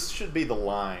 this should be the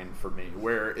line for me,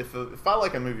 where if I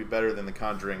like a movie better than The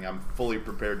Conjuring, I'm fully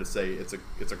prepared to say it's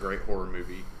a great horror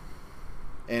movie,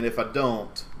 and if I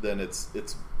don't, then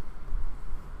it's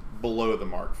below the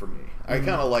mark for me. I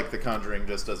kind of like The Conjuring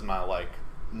just as my like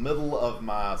middle of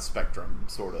my spectrum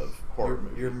sort of horror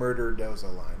movie. Your murder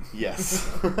doza line. Yes.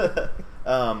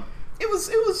 It was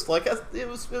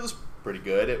pretty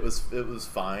good. It was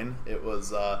fine. It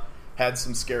was had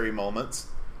some scary moments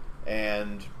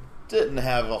and didn't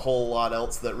have a whole lot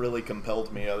else that really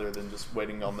compelled me other than just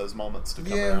waiting on those moments to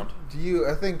come around.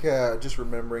 I think just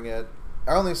remembering it,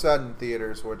 I only saw it in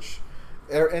theaters, which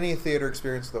any theater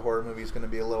experience of the horror movie is going to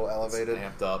be a little elevated.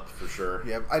 It's amped up for sure.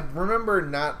 Yeah, I remember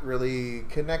not really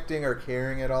connecting or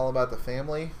caring at all about the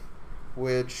family,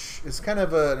 which is kind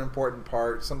of an important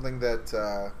part. Something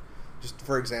that, just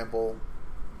for example,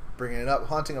 bringing it up,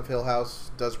 Haunting of Hill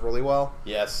House does really well.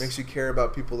 Yes. Makes you care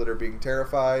about people that are being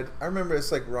terrified. I remember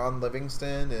it's like Ron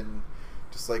Livingston and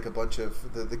just like a bunch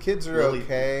of... The kids are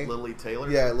okay. Lily Taylor?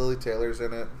 Yeah, Lily Taylor's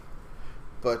in it.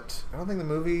 But I don't think the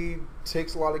movie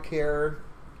takes a lot of care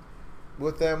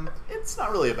with them. It's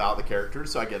not really about the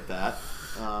characters, so I get that.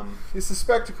 It's a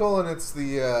spectacle, and it's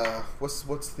the...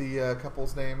 what's the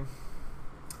couple's name?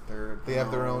 They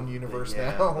have their own universe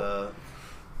now.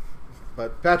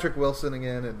 But Patrick Wilson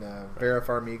again and Vera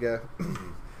Farmiga.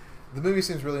 The movie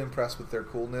seems really impressed with their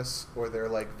coolness or their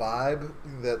like vibe.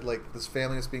 That like this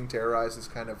family that's being terrorized is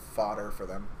kind of fodder for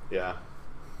them. Yeah.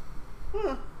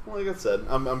 Well, like I said,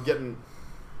 I'm getting.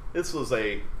 This was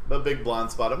a big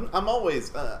blind spot. I'm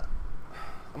always. Well,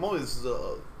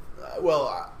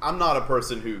 I'm not a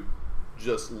person who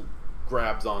just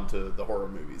grabs onto the horror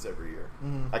movies every year.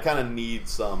 I kind of need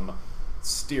some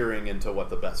steering into what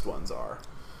the best ones are.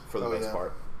 For the most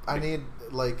part, I need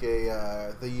like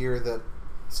the year that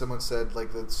someone said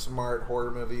like the smart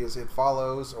horror movie is It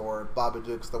Follows or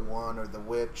Babadook's the one or The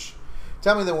Witch.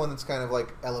 Tell me the one that's kind of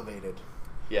like elevated.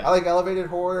 Yeah, I like elevated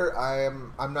horror.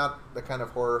 I'm not the kind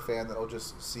of horror fan that'll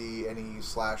just see any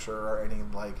slasher or any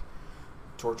like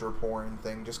torture porn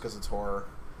thing just because it's horror.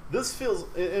 This feels,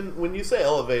 and when you say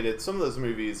elevated, some of those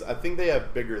movies, I think they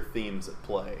have bigger themes at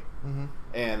play.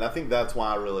 And I think that's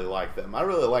why I really like them. I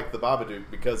really like The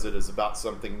Babadook because it is about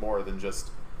something more than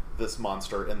just this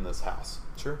monster in this house.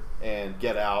 Sure. And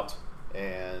Get Out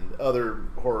and other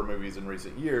horror movies in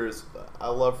recent years, I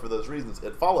love for those reasons.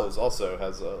 It Follows also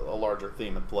has a larger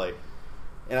theme at play.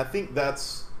 And I think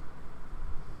that's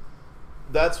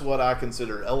what I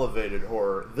consider elevated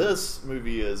horror. This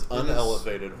movie is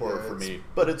unelevated horror for me,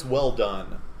 but it's well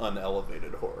done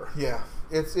unelevated horror. Yeah,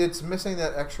 it's missing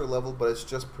that extra level, but it's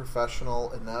just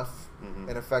professional enough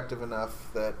and effective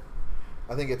enough that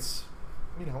I think it's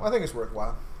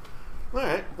worthwhile. All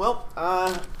right, well,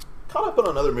 caught up on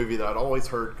another movie that I'd always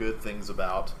heard good things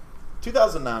about.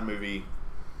 2009 movie,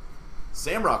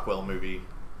 Sam Rockwell movie,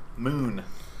 Moon.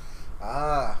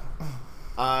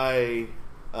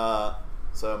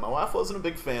 So my wife wasn't a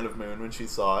big fan of Moon when she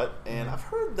saw it, and I've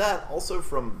heard that also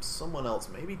from someone else.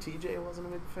 Maybe TJ wasn't a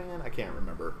big fan. I can't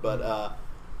remember, but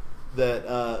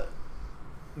that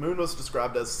Moon was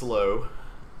described as slow,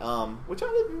 which I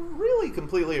didn't really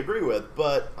completely agree with.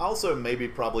 But also maybe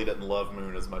probably didn't love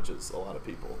Moon as much as a lot of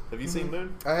people. Have you seen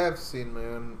Moon? I have seen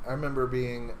Moon. I remember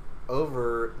being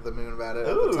over the moon about it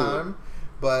at the time,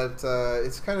 but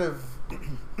it's kind of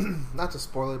not to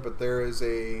spoil it, but there is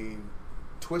a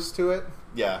twist to it.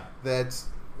 Yeah. That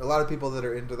a lot of people that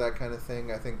are into that kind of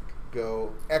thing, I think,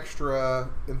 go extra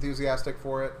enthusiastic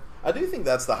for it. I do think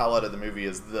that's the highlight of the movie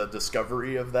is the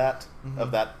discovery of that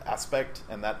aspect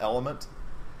and that element.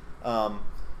 I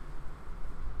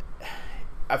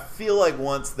feel like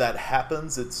once that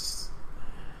happens, it's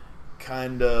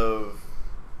kind of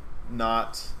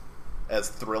not as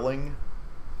thrilling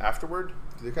afterward.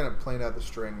 They're kind of playing out the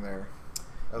string there.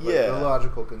 Of Yeah. the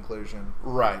logical conclusion,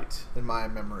 Right? in my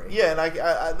memory. Yeah, and I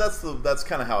that's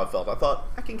kind of how I felt. I thought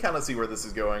I can kind of see where this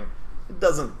is going. It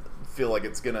doesn't feel like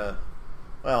it's gonna.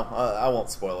 Well, I won't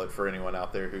spoil it for anyone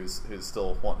out there who's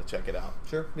still wanting to check it out.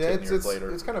 Sure. Yeah, 10 years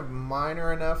later. it's kind of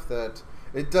minor enough that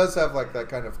it does have like that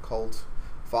kind of cult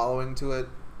following to it.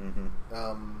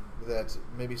 That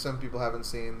maybe some people haven't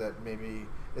seen. That maybe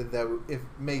it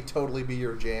may totally be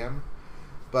your jam.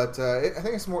 But I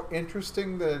think it's more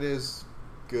interesting than it is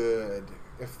good,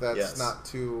 if that's not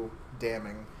too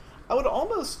damning. I would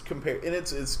almost compare, and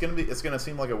it's gonna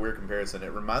seem like a weird comparison.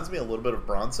 It reminds me a little bit of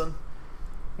Bronson,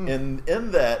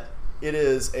 in that it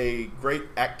is a great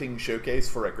acting showcase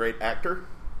for a great actor.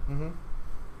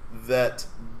 That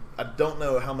I don't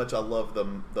know how much I love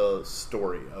the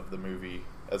story of the movie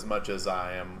as much as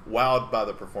I am wowed by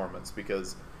the performance,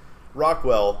 because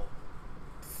Rockwell,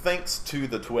 thanks to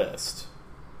the twist,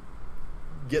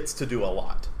 gets to do a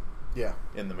lot. Yeah.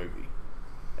 In the movie.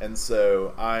 And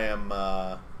so I am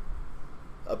a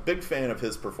big fan of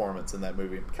his performance in that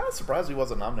movie. I'm kind of surprised he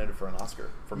wasn't nominated for an Oscar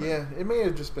for me. Yeah, it may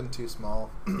have just been too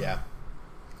small. Yeah.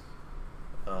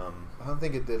 I don't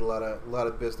think it did a lot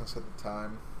of business at the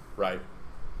time. Right.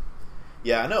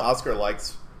 Yeah, I know Oscar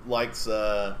likes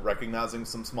recognizing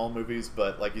some small movies,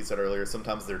 but like you said earlier,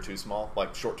 sometimes they're too small.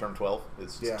 Like Short Term 12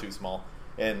 is just too small.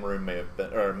 And Moon may have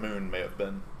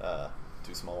been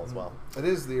too small as well. It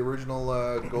is the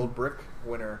original Gold Brick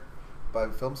winner by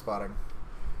Film Spotting.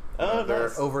 Their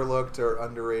nice. overlooked or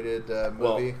underrated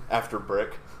movie. Well, after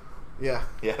Brick. Yeah.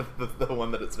 Yeah, the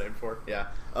one that it's named for. Yeah.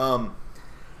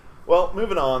 Well,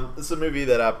 moving on. This is a movie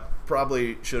that I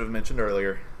probably should have mentioned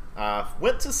earlier.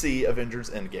 Went to see Avengers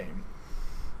Endgame.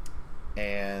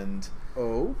 And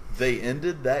they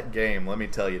ended that game. Let me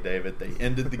tell you, David. They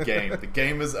ended the game. The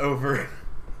game is over.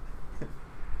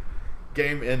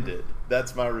 Game ended.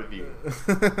 That's my review.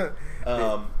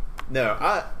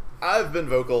 No, I've been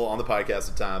vocal on the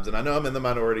podcast at times, and I know I'm in the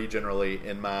minority generally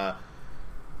in my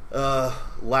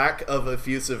lack of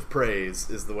effusive praise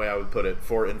is the way I would put it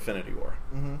for Infinity War.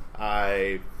 Mm-hmm.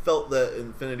 I felt that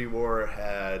Infinity War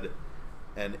had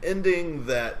an ending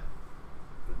that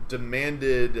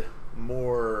demanded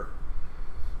more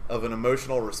of an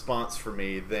emotional response for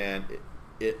me than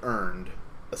it earned,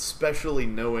 especially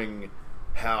knowing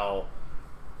how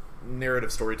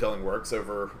narrative storytelling works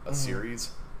over a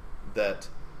series, that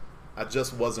I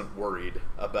just wasn't worried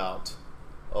about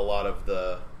a lot of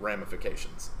the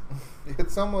ramifications.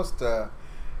 It's almost, the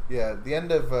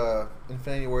end of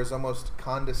Infinity War is almost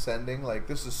condescending. Like,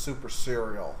 this is super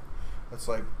serial. It's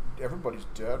like, everybody's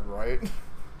dead, right?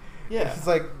 Yeah. It's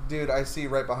like, dude, I see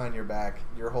right behind your back.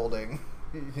 You're holding,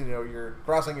 you're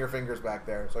crossing your fingers back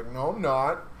there. It's like, no, I'm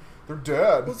not. They're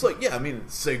dead. Well, it's like, yeah, I mean,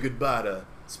 say goodbye to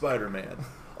Spider-Man.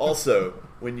 Also,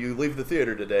 when you leave the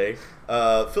theater today,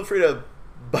 feel free to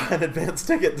buy an advance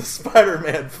ticket to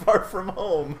Spider-Man Far From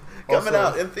Home, coming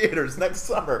out in theaters next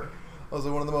summer.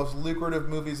 Also, one of the most lucrative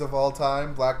movies of all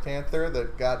time, Black Panther,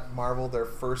 that got Marvel their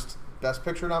first Best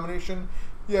Picture nomination.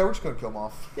 Yeah, we're just going to kill him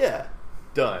off. Yeah,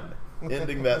 done.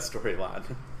 Ending that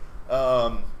storyline.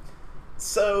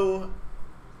 So...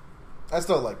 I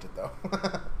still liked it, though.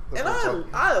 And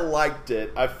I liked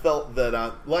it. I felt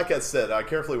that, like I said, I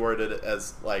carefully worded it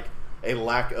as like a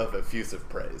lack of effusive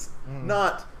praise,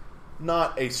 not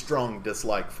a strong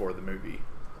dislike for the movie.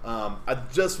 I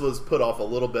just was put off a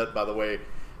little bit by the way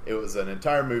it was an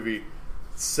entire movie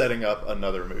setting up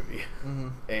another movie,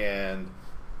 and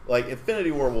like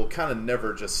Infinity War will kind of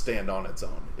never just stand on its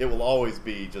own. It will always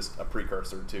be just a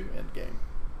precursor to Endgame,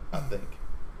 I think.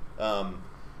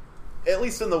 At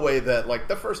least in the way that, like,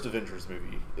 the first Avengers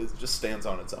movie just stands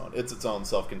on its own. It's its own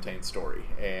self-contained story.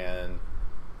 And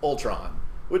Ultron,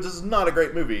 which is not a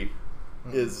great movie,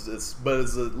 but is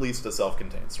at least a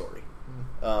self-contained story.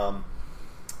 But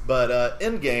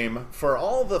Endgame, for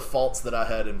all the faults that I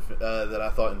had, that I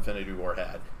thought Infinity War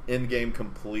had, Endgame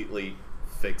completely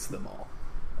fixed them all.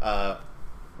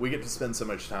 We get to spend so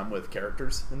much time with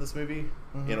characters in this movie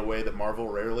in a way that Marvel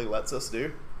rarely lets us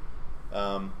do.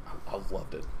 I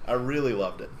loved it. I really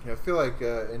loved it. Yeah, I feel like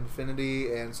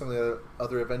Infinity and some of the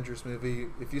other Avengers movie,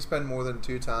 if you spend more than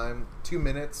 2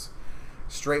 minutes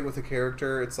straight with a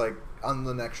character, it's like on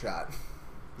the next shot.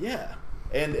 Yeah,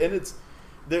 and it's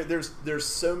there's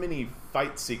so many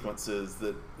fight sequences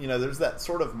that there's that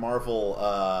sort of Marvel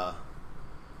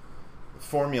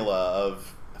formula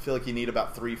of I feel like you need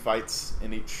about 3 fights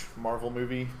in each Marvel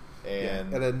movie,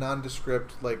 and at a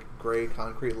nondescript like gray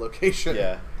concrete location.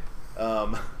 Yeah.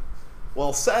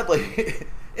 Well, sadly,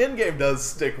 Endgame does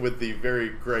stick with the very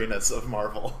grayness of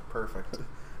Marvel. Perfect.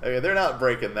 I mean, they're not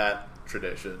breaking that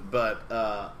tradition, but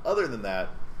other than that,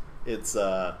 it's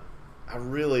I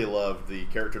really loved the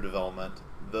character development,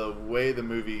 the way the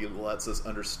movie lets us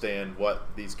understand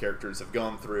what these characters have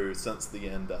gone through since the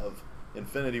end of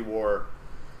Infinity War,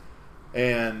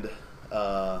 and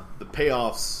the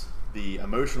payoffs, the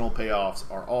emotional payoffs,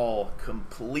 are all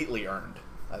completely earned,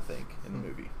 I think, in the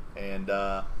movie. And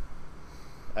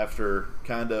after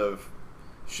kind of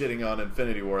shitting on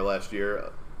Infinity War last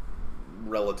year,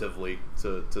 relatively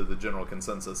to the general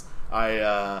consensus,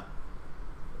 I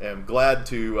am glad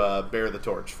to bear the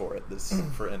torch for it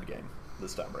for Endgame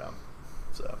this time around.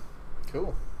 So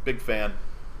cool, big fan.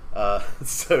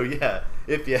 So yeah,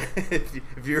 if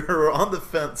you're on the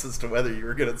fence as to whether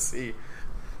you're going to see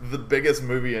the biggest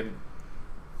movie in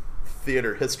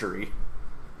theater history,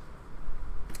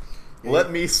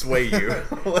 let me sway you.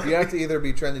 You have to either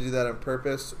be trying to do that on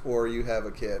purpose or you have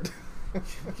a kid.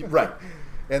 Right.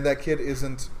 And that kid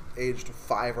isn't aged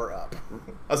 5 or up.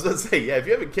 I was going to say, yeah, if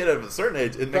you have a kid of a certain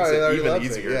age, it makes it even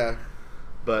easier. Yeah.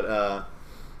 But,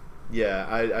 yeah,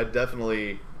 I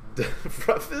definitely...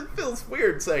 It feels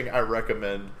weird saying I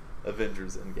recommend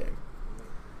Avengers Endgame.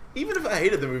 Even if I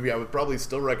hated the movie, I would probably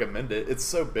still recommend it. It's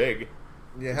so big.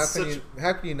 Yeah,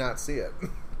 how can you not see it?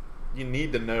 You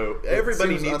need to know.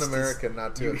 Everybody needs un-American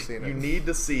not to have seen it. You need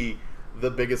to see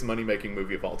the biggest money-making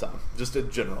movie of all time, just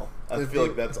in general. I feel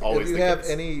like that's always the case. If you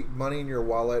have any money in your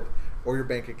wallet or your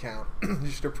bank account, you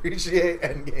should appreciate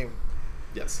Endgame.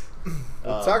 Yes.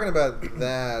 Well, talking about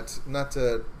that, not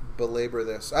to belabor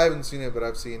this. I haven't seen it, but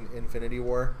I've seen Infinity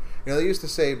War. You know, they used to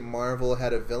say Marvel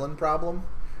had a villain problem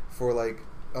for like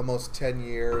almost 10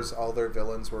 years. All their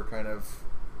villains were kind of,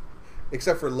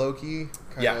 except for Loki,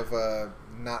 kind of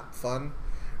not fun.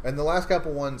 And the last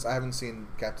couple ones, I haven't seen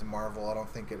Captain Marvel. I don't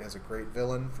think it has a great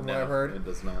villain from what I've heard. It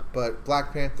does not. But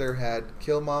Black Panther had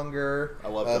Killmonger. I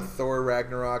love him. Thor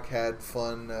Ragnarok had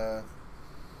fun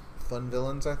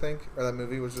villains, I think. Or that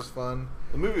movie was just fun.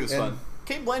 The movie was fun.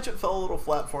 Kate Blanchett fell a little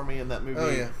flat for me in that movie.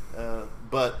 Oh, yeah.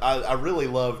 But I really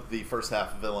loved the first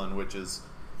half villain, which is,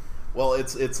 well,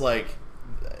 it's like,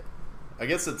 I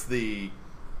guess it's the,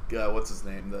 what's his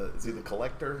name? Is he the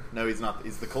Collector? No, he's not.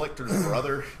 He's the Collector's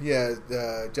brother. Yeah,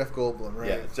 Jeff Goldblum, right?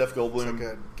 Yeah, Jeff Goldblum. It's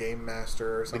like a game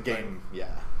master or something. The game,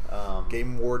 yeah.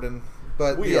 Game warden.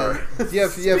 But we are. You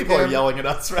have People him. are yelling at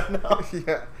us right now.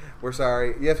 Yeah, we're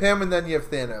sorry. You have him, and then you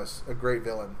have Thanos, a great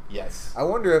villain. Yes. I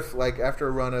wonder if, like, after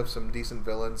a run of some decent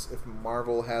villains, if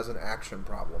Marvel has an action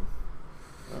problem.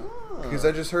 Because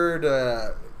I just heard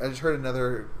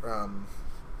another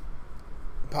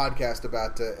podcast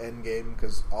about Endgame,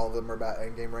 because all of them are about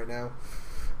Endgame right now,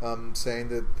 saying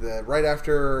that right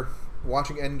after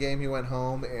watching Endgame, he went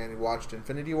home and he watched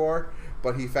Infinity War,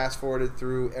 but he fast forwarded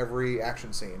through every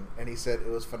action scene, and he said it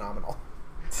was phenomenal.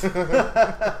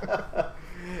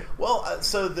 Well,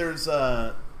 so there's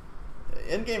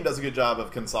Endgame does a good job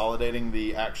of consolidating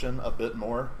the action a bit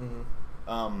more,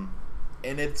 and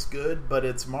it's good, but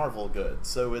it's Marvel good,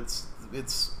 so it's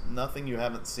nothing you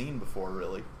haven't seen before,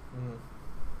 really.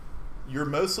 You're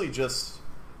mostly just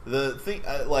the thing.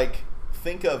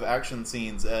 Think of action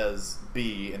scenes as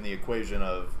B in the equation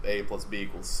of A plus B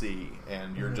equals C,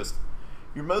 and you're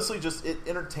mostly just, it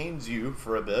entertains you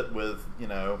for a bit with, you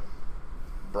know,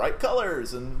 bright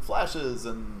colors and flashes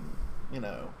and, you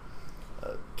know,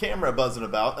 camera buzzing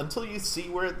about until you see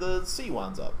where the C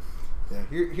winds up. Yeah,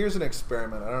 here's an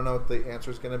experiment. I don't know what the answer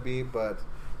is going to be, but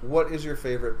what is your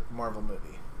favorite Marvel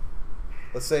movie?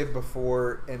 Let's say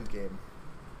before Endgame.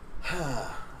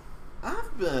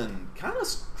 I've been kind of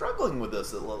struggling with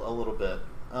this a little bit.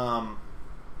 I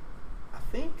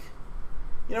think,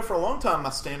 you know, for a long time my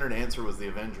standard answer was the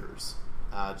Avengers,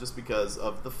 just because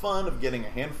of the fun of getting a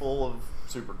handful of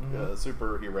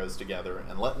superheroes together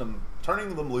and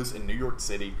turning them loose in New York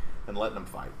City and letting them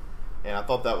fight, and I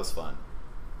thought that was fun.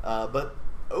 But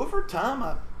over time,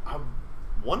 I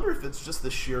wonder if it's just the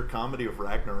sheer comedy of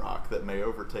Ragnarok that may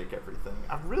overtake everything.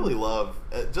 I really love,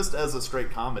 just as a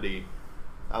straight comedy,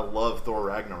 I love Thor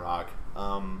Ragnarok.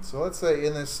 So let's say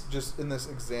in this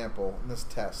example, in this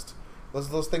test,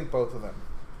 let's think both of them.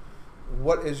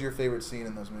 What is your favorite scene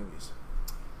in those movies?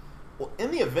 Well,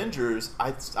 in the Avengers,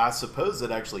 I suppose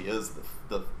it actually is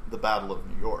the Battle of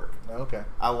New York. Okay.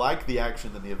 I like the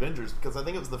action in the Avengers because I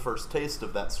think it was the first taste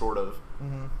of that sort of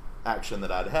action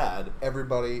that I'd had.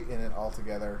 Everybody in it all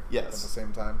together at the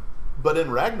same time. But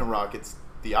in Ragnarok, it's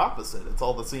the opposite. It's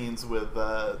all the scenes with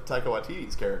Taika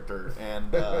Waititi's character.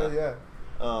 And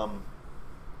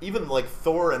even like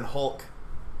Thor and Hulk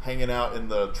hanging out in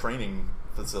the training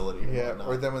facility. Yeah,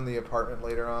 or them in the apartment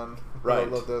later on. Right. I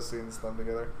love those scenes, them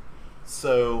together.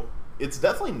 So it's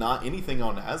definitely not anything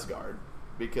on Asgard,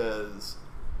 because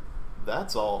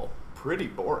that's all pretty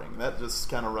boring. That just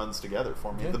kind of runs together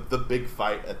for me. Yeah. The big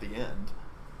fight at the end.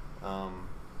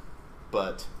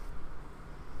 But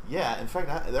yeah, in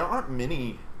fact, there aren't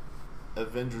many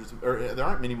Avengers, or there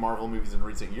aren't many Marvel movies in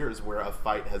recent years where a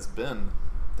fight has been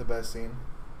the best scene.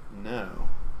 No,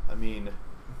 I mean,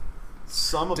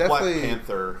 some of Black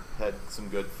Panther had some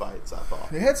good fights, I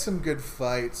thought. They had some good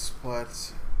fights,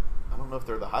 but I don't know if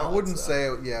they're the highlights. I wouldn't say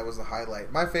it was the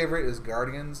highlight. My favorite is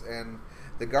Guardians, and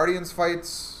the Guardians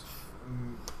fights,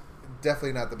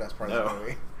 definitely not the best part of the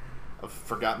movie. I've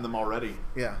forgotten them already.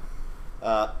 Yeah.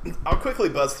 I'll quickly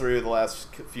buzz through the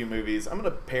last few movies. I'm going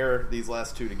to pair these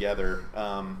last two together,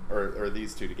 or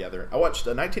these two together. I watched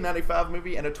a 1995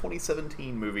 movie and a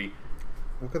 2017 movie.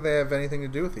 What could they have anything to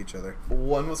do with each other?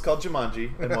 One was called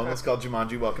Jumanji, and one was called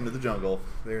Jumanji: Welcome to the Jungle.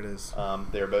 There it is.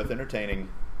 They're both entertaining.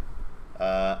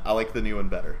 I like the new one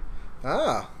better.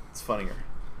 It's funnier.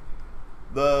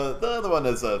 The other one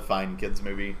is a fine kids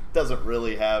movie. Doesn't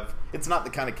really have. It's not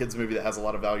the kind of kids movie that has a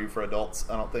lot of value for adults,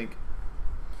 I don't think.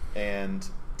 And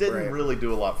didn't really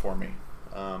do a lot for me.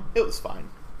 It was fine.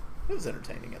 It was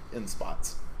entertaining in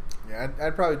spots. Yeah,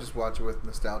 I'd probably just watch it with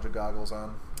nostalgia goggles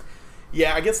on.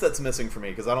 Yeah, I guess that's missing for me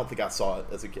because I don't think I saw it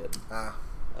as a kid.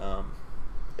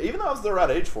 Even though I was the right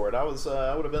age for it, I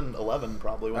would have been 11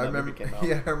 probably when that movie came out.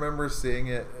 Yeah, I remember seeing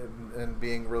it and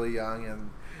being really young,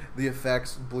 and the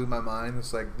effects blew my mind.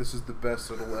 It's like, this is the best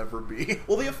it'll ever be.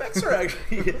 Well, the effects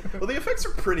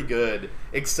are pretty good,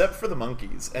 except for the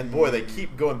monkeys. And boy, they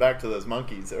keep going back to those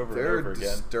monkeys over and over again.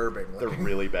 They're disturbing. They're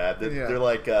really bad. They're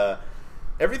like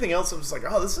everything else. I'm just like,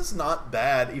 oh, this is not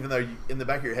bad. Even though in the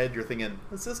back of your head you're thinking,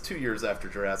 this is 2 years after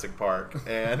Jurassic Park,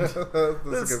 and that's a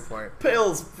good point.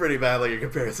 Pales pretty badly in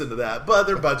comparison to that. But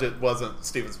their budget wasn't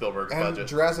Steven Spielberg's budget.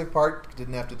 Jurassic Park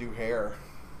didn't have to do hair.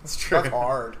 That's true. That's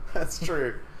hard. That's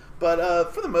true.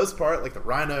 But for the most part, like the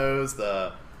rhinos,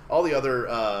 all the other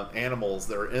animals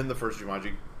that are in the first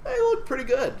Jumanji, they look pretty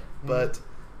good. But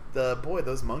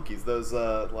those monkeys, those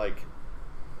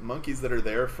monkeys that are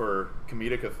there for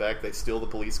comedic effect, they steal the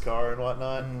police car and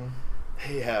whatnot.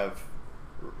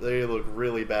 They look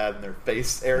really bad in their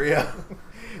face area.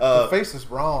 The face is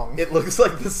wrong. It looks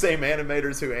like the same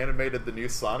animators who animated the new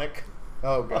Sonic.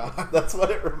 Oh god, that's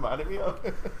what it reminded me of.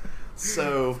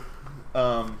 So,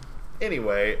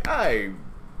 anyway, I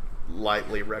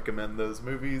lightly recommend those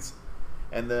movies.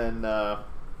 And then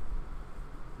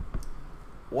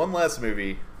one last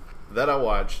movie that I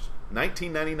watched,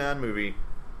 1999 movie,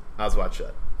 Eyes Wide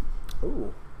Shut.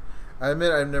 Ooh. I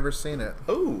admit I've never seen it.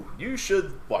 Ooh, you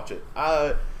should watch it.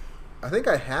 I think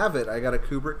I have it. I got a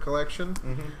Kubrick collection,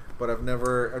 but I've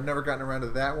never gotten around to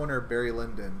that one or Barry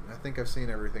Lyndon. I think I've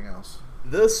seen everything else.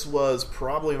 This was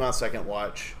probably my second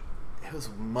watch. It was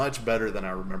much better than I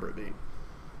remember it being.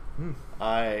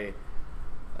 I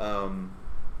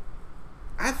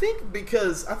think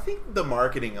the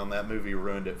marketing on that movie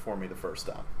ruined it for me the first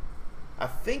time. I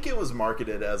think it was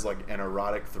marketed as like an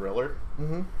erotic thriller,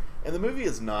 and the movie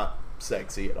is not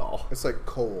sexy at all. It's like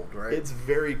cold, right? It's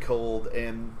very cold,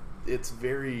 and it's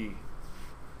very,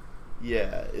 you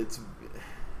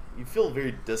feel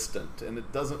very distant, and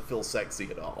it doesn't feel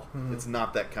sexy at all. It's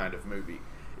not that kind of movie.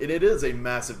 And it is a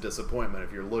massive disappointment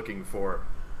if you're looking for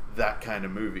that kind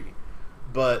of movie.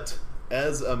 But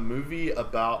as a movie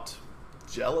about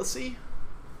jealousy,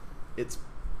 it's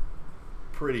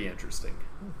pretty interesting.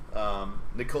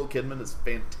 Nicole Kidman is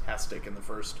fantastic in the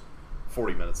first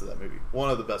 40 minutes of that movie.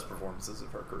 One of the best performances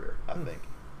of her career, I think.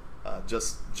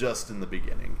 Just in the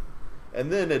beginning.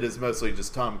 And then it is mostly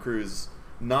just Tom Cruise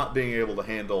not being able to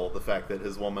handle the fact that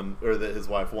his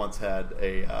wife once had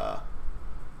a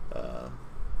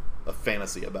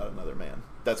fantasy about another man.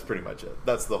 That's pretty much it.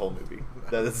 That's the whole movie.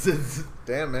 That is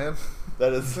damn, man.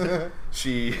 That is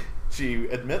she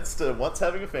admits to once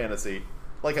having a fantasy,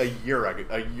 like a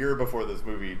year before this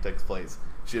movie takes place.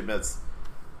 She admits,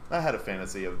 I had a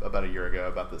fantasy about a year ago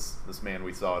about this man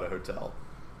we saw at a hotel,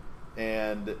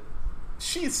 and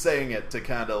she's saying it to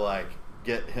kind of like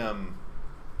get him,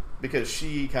 because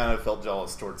she kind of felt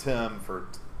jealous towards him for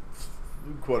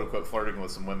quote unquote flirting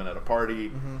with some women at a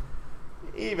party,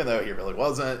 even though he really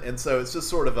wasn't. And so it's just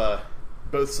sort of a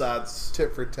both sides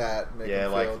tit for tat.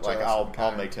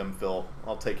 I'll make him feel,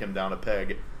 I'll take him down a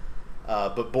peg.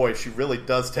 But boy, she really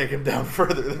does take him down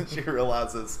further than she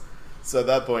realizes. So at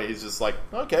that point, he's just like,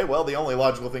 okay, well, the only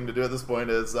logical thing to do at this point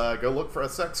is go look for a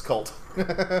sex cult.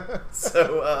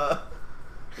 So,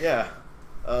 yeah.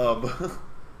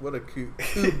 What a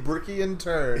Kubrickian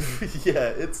turn. Yeah,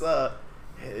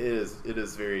 it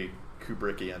is very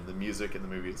Kubrickian. The music in the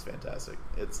movie is fantastic.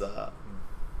 It's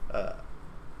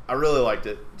I really liked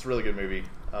it. It's a really good movie.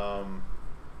 I've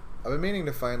been meaning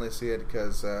to finally see it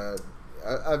because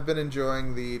I've been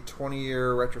enjoying the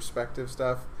 20-year retrospective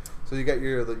stuff. So you got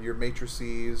your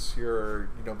matrices, your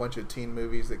a bunch of teen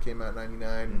movies that came out in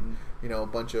 '99, a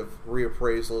bunch of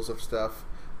reappraisals of stuff.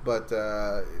 But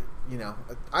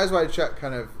Eyes Wide Shut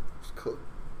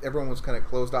everyone was kind of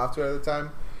closed off to it at the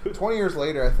time. 20 years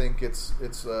later, I think it's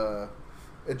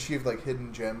achieved like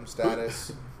hidden gem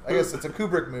status. I guess it's a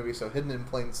Kubrick movie, so hidden in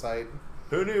plain sight.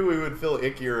 Who knew we would feel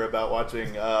ickier about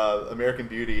watching American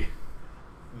Beauty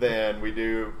than we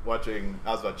do watching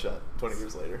Eyes Wide Shut 20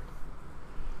 years later?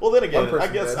 Well, then again, I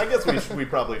guess we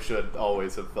probably should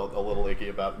always have felt a little icky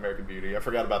about American Beauty. I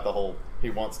forgot about the whole he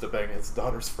wants to bang his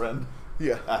daughter's friend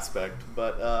aspect.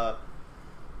 But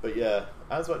yeah,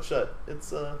 Eyes Wide Shut.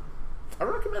 It's I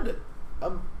recommend it.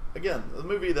 Again, a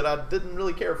movie that I didn't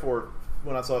really care for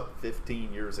when I saw it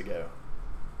 15 years ago,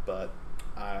 but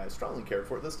I strongly cared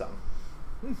for it this time.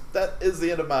 That is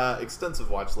the end of my extensive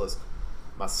watch list,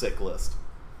 my sick list.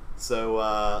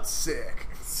 So sick.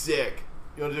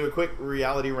 You want to do a quick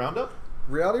reality roundup?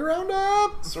 Reality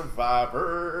roundup.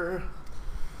 Survivor.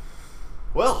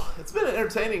 Well, it's been an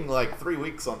entertaining 3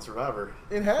 weeks on Survivor.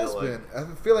 It has been. I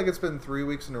feel like it's been 3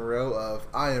 weeks in a row of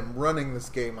I am running this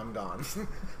game, I'm gone.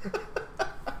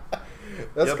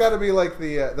 That's got to be like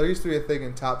the. There used to be a thing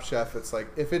in Top Chef. It's like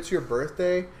if it's your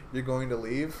birthday, you're going to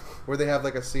leave. Where they have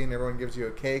like a scene, everyone gives you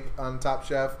a cake on Top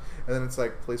Chef, and then it's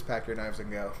like, please pack your knives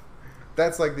and go.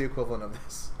 That's like the equivalent of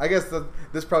this. I guess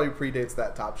this probably predates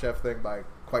that Top Chef thing by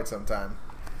quite some time.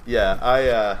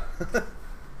 Yeah,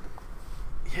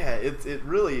 yeah, it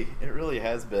really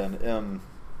has been.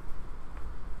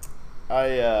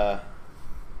 I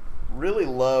really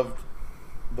loved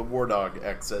the War Dog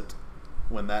exit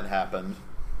when that happened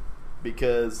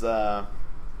because I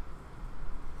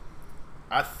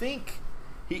think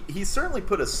he certainly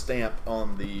put a stamp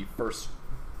on the first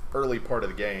early part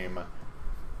of the game,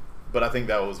 but I think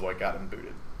that was what got him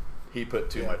booted. He put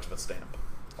too much of a stamp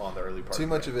on the early part. Too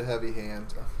much of a heavy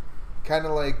hand, kind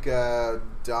of like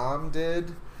Dom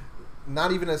did.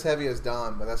 Not even as heavy as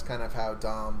Dom, but that's kind of how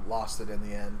Dom lost it in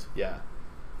the end. Yeah.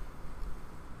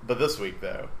 But this week,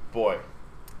 though, boy,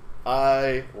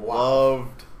 I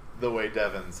loved the way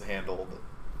Devins handled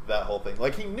that whole thing.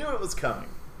 Like, he knew it was coming.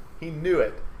 He knew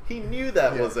it. He knew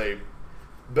that was a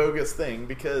bogus thing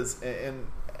because, and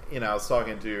you know, I was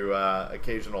talking to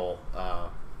occasional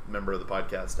member of the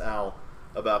podcast, Al,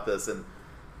 about this, and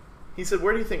he said,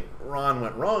 where do you think Ron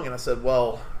went wrong? And I said,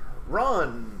 well,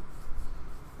 Ron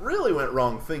really went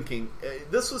wrong thinking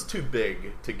this was too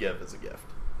big to give as a gift.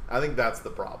 I think that's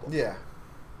the problem. Yeah.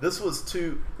 This was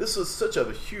such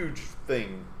a huge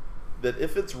thing that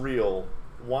if it's real,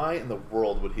 why in the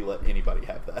world would he let anybody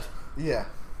have that? Yeah.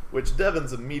 Which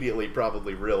Devins immediately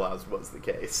probably realized was the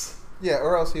case. Yeah,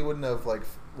 or else he wouldn't have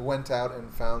went out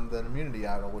and found an immunity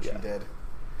idol, which he did.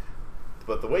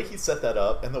 But the way he set that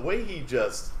up and the way he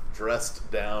just dressed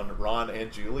down Ron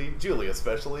and Julie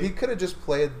especially. He could have just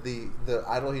played the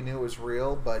idol he knew was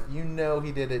real, but you know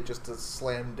he did it just to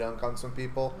slam dunk on some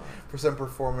people for some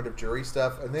performative jury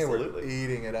stuff, and they were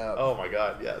eating it up. Oh my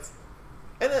god, yes.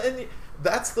 And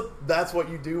that's what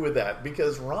you do with that,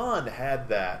 because Ron had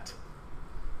that.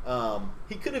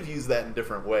 He could have used that in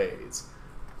different ways,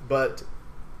 but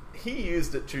he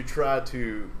used it to try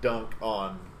to dunk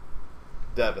on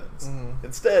Devins. Mm-hmm.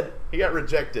 Instead, he got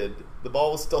rejected. The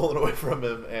ball was stolen away from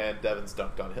him, and Devins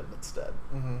dunked on him instead.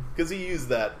 Because he used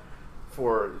that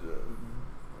for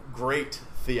great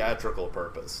theatrical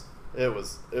purpose. It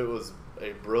was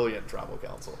a brilliant tribal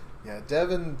council. Yeah,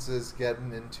 Devins is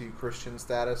getting into Christian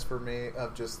status for me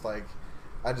of just like,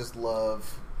 I just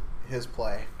love his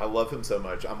play. I love him so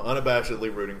much. I'm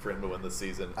unabashedly rooting for him to win this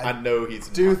season. I know he's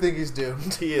think he's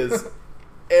doomed. He is.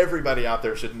 Everybody out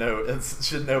there should know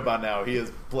by now he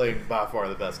is playing by far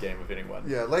the best game of anyone.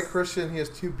 Yeah, like Christian, he is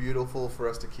too beautiful for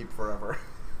us to keep forever.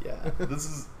 Yeah,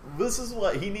 this is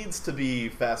what he needs to be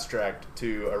fast tracked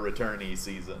to a returnee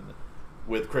season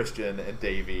with Christian and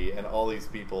Davey and all these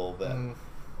people that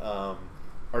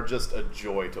are just a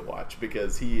joy to watch,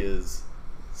 because he is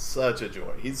such a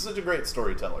joy. He's such a great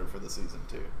storyteller for the season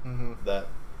too. That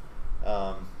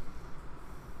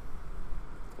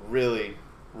really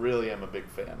am a big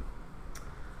fan.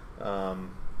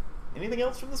 Anything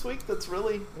else from this week that's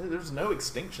really... There's no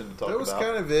extinction to talk about. That was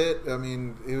kind of it. I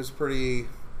mean, it was pretty...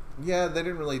 Yeah, they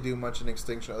didn't really do much in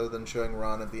extinction other than showing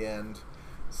Ron at the end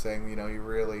saying, you know, he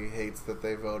really hates that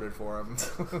they voted for him.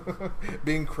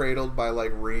 Being cradled by,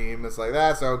 like, Reem. It's like,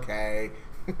 that's okay.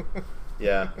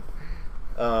 Yeah.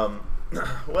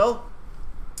 Well,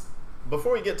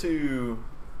 before we get to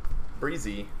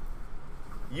Breezy...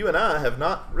 You and I have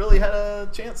not really had a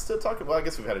chance to talk about... Well, I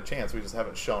guess we've had a chance. We just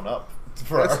haven't shown up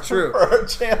for our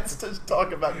chance to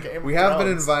talk about Game of Thrones. We have been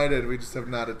invited. We just have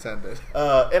not attended.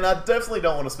 And I definitely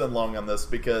don't want to spend long on this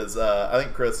because I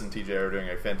think Chris and TJ are doing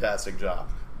a fantastic job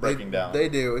breaking down. They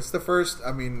do. It's the first...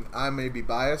 I mean, I may be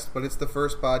biased, but it's the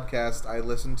first podcast I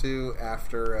listened to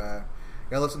after...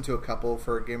 I listened to a couple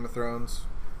for Game of Thrones.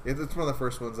 It's one of the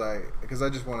first ones because I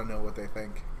just want to know what they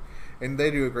think. And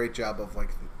they do a great job of, like...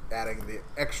 adding the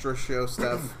extra show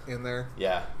stuff in there.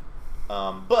 Yeah.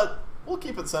 But we'll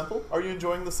keep it simple. Are you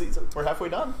enjoying the season? We're halfway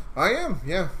done. I am,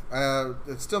 yeah.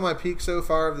 It's still my peak so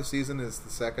far of the season is the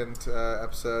second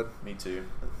episode. Me too.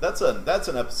 That's an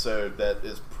episode that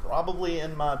is probably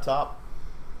in my top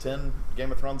 10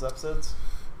 Game of Thrones episodes.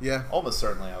 Yeah. Almost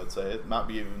certainly, I would say. It might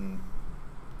be even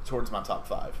towards my top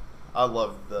 5. I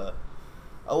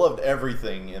loved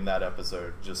everything in that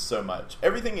episode just so much.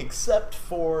 Everything except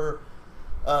for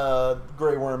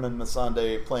Grey Worm and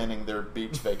Missandei planning their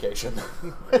beach vacation,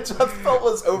 which I felt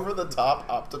was over the top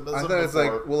optimism. I thought it's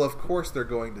like, well, of course they're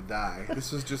going to die.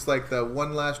 This was just like the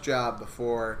one last job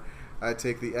before I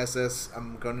take the SS.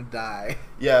 I'm going to die.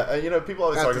 Yeah, you know, people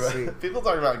always talk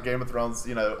about Game of Thrones.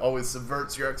 You know, always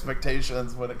subverts your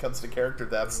expectations when it comes to character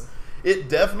deaths. It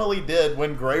definitely did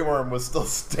when Grey Worm was still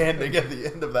standing at the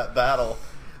end of that battle.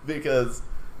 because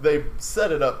they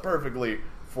set it up perfectly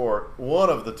for one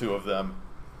of the two of them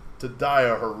to die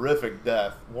a horrific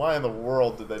death. Why in the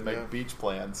world did they make beach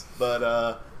plans?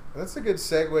 But that's a good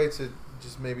segue to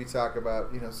just maybe talk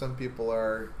about, some people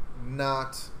are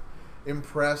not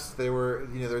impressed. They were,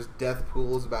 there's death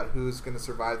pools about who's going to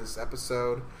survive this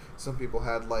episode. Some people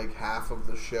had like half of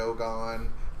the show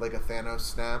gone, like a Thanos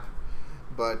snap.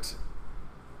 But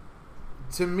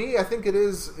to me, I think it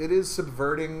is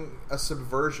subverting a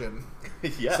subversion.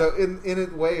 Yeah. So in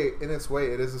its way,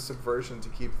 it is a subversion to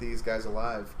keep these guys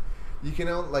alive. You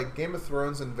can, like, Game of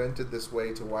Thrones invented this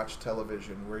way to watch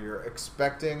television, where you're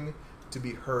expecting to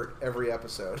be hurt every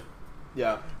episode.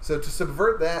 Yeah. So to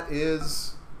subvert that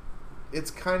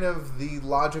it's kind of the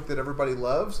logic that everybody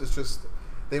loves. It's just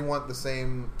they want the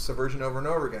same subversion over and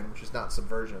over again, which is not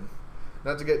subversion.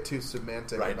 Not to get too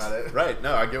semantic about it. Right.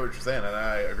 No, I get what you're saying, and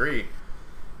I agree.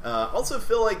 Also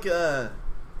feel like the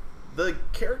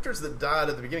characters that died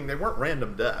at the beginning, they weren't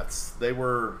random deaths. They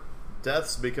were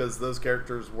deaths because those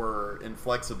characters were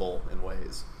inflexible in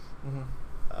ways.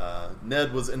 Mm-hmm.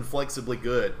 Ned was inflexibly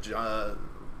good.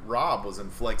 Rob was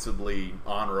inflexibly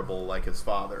honorable like his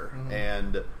father. Mm-hmm.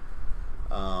 And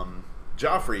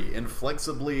Joffrey,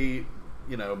 inflexibly,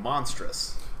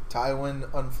 monstrous. Tywin,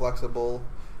 unflexible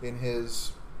in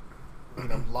his,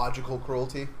 logical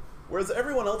cruelty. Whereas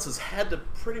everyone else has had to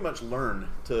pretty much learn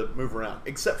to move around,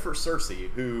 except for Cersei,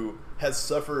 who has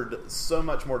suffered so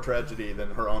much more tragedy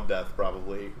than her own death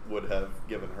probably would have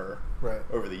given her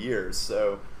over the years.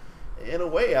 So, in a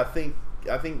way, I think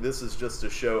this is just a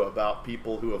show about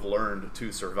people who have learned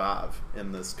to survive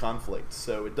in this conflict.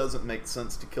 So it doesn't make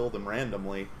sense to kill them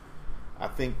randomly. I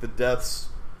think the deaths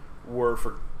were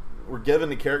given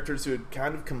to characters who had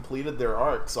kind of completed their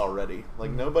arcs already.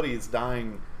 Like, nobody is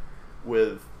dying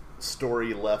with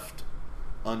story left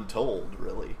untold,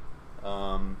 really.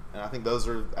 And I think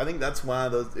that's why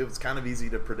it was kind of easy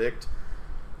to predict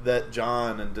that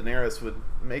Jon and Daenerys would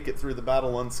make it through the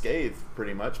battle unscathed,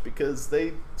 pretty much, because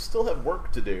they still have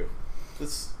work to do.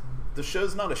 The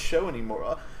show's not a show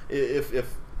anymore.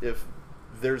 If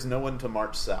there's no one to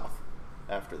march south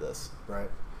after this, right?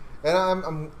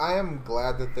 And I am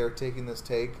glad that they're taking this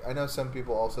take. I know some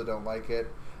people also don't like it,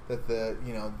 that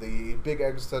the big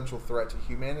existential threat to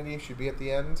humanity should be at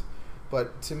the end.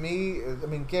 But to me,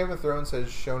 Game of Thrones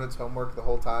has shown its homework the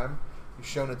whole time. It's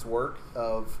shown its work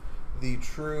of the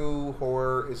true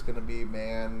horror is going to be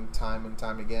man time and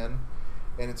time again,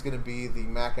 and it's going to be the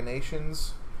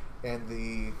machinations and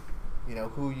the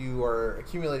who you are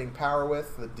accumulating power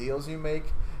with, the deals you make,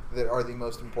 that are the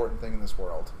most important thing in this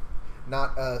world.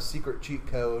 Not a secret cheat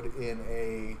code in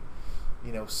a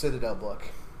Citadel book.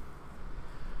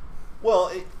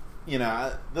 Well,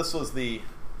 this was the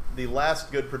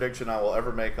last good prediction I will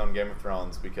ever make on Game of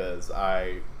Thrones, because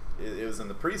it was in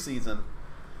the preseason.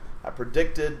 I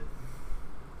predicted.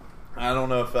 I don't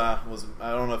know if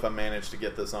I managed to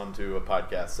get this onto a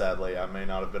podcast. Sadly, I may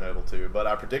not have been able to, but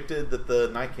I predicted that the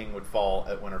Night King would fall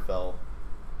at Winterfell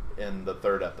in the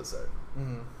 3rd episode.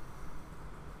 Mm-hmm.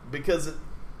 Because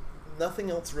nothing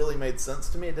else really made sense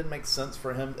to me. It didn't make sense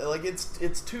for him. Like,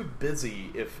 it's too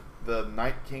busy if the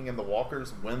Night King and the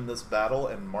Walkers win this battle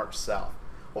and march south.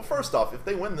 Well, first off, if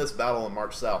they win this battle and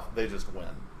march south, they just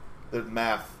win. The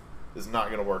math is not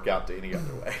going to work out to any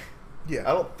other way. Yeah.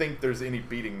 I don't think there's any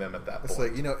beating them at that point. It's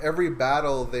like, every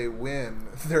battle they win,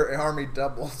 their army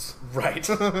doubles. Right.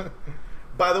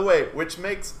 By the way, which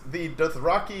makes the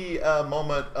Dothraki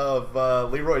moment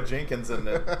of Leroy Jenkins in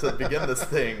it to begin this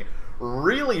thing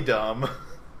really dumb,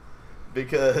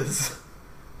 because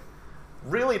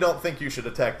really don't think you should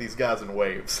attack these guys in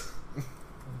waves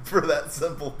for that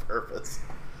simple purpose.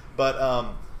 But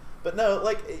no,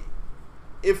 like,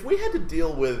 if we had to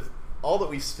deal with all that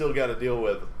we still got to deal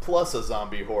with, plus a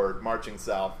zombie horde marching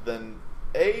south, then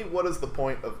what is the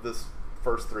point of this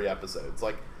first 3 episodes?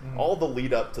 Like, all the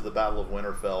lead up to the Battle of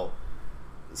Winterfell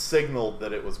signaled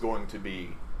that it was going to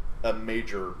be a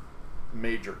major,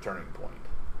 major turning point.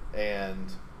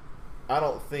 And I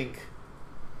don't think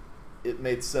it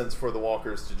made sense for the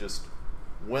Walkers to just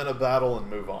win a battle and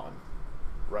move on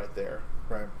right there.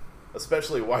 Right.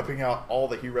 Especially wiping out all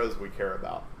the heroes we care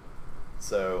about.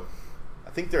 So I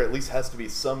think there at least has to be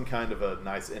some kind of a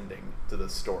nice ending to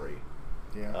this story.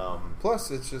 Yeah. Plus,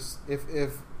 it's just, if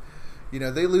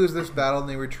they lose this battle and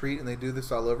they retreat and they do this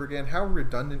all over again, how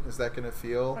redundant is that going to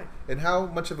feel? Right. And how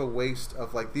much of a waste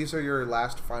of, like, these are your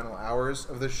last final hours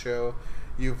of this show.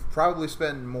 You've probably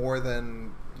spent more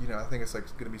than, I think it's like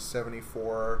going to be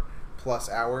 74 plus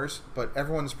hours, but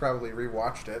everyone's probably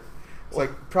rewatched it. It's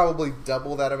like probably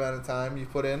double that amount of time you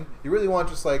put in. You really want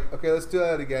just like, okay, let's do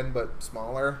that again, but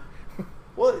smaller.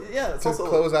 Well, yeah, it's to also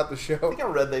close out the I show. think I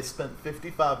read they spent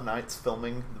 55 nights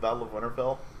filming the Battle of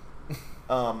Winterfell.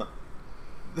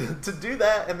 To do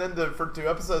that, and then for 2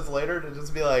 episodes later to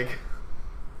just be like,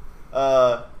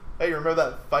 hey, you remember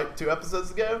that fight 2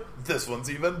 episodes ago? This one's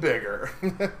even bigger.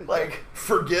 Like,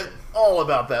 forget all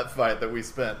about that fight that we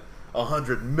spent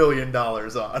 $100 million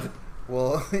on.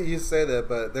 Well, you say that,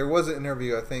 but there was an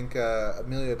interview, I think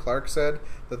Emilia Clarke said,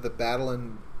 that the battle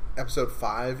in episode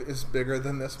 5 is bigger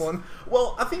than this one.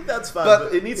 Well, I think that's fine,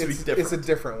 but it needs to be different. It's a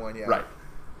different one, yeah. Right.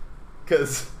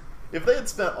 Because if they had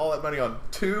spent all that money on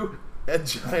 2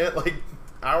 giant, like,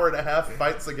 hour-and-a-half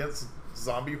fights against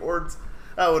zombie hordes,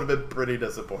 I would have been pretty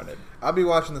disappointed. I'll be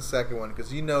watching the second one,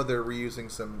 because you know they're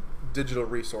reusing some digital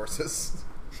resources.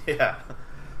 Yeah.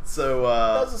 So,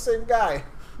 That's the same guy.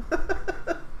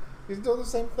 He's doing the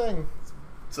same thing.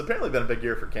 It's apparently been a big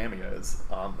year for cameos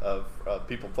of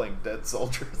people playing dead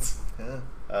soldiers.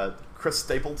 Yeah. Chris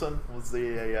Stapleton was he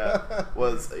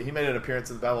made an appearance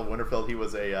in the Battle of Winterfell. He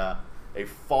was a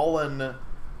fallen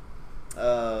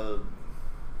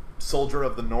soldier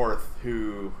of the North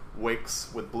who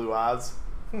wakes with blue eyes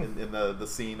in the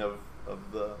scene of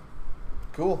the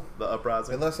Cool. The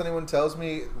uprising. Unless anyone tells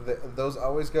me that those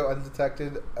always go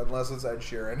undetected, unless it's Ed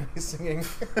Sheeran he's singing.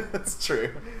 That's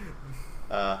true.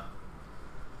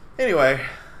 Anyway,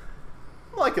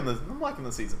 I'm liking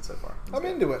the season so far. I'm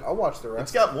into it. I'll watch the rest.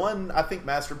 It's got one, I think,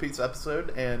 masterpiece episode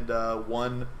and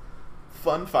one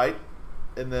fun fight,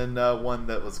 and then one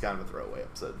that was kind of a throwaway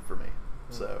episode for me.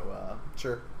 So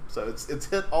sure. So it's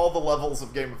hit all the levels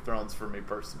of Game of Thrones for me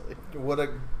personally. What a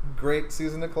great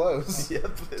season to close. Yeah,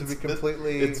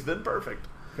 it's been perfect.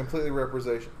 Completely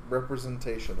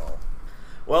representational.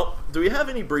 Well, do we have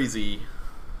any breezy,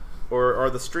 or are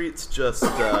the streets just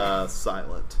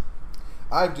silent?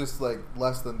 I've just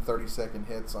less than 30-second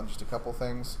hits on just a couple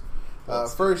things.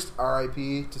 First,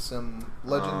 R.I.P. to some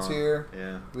legends here.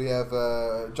 Yeah. We have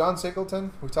John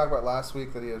Singleton. We talked about last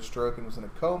week that he had a stroke and was in a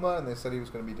coma, and they said he was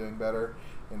going to be doing better,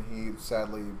 and he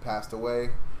sadly passed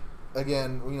away.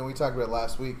 Again, we talked about it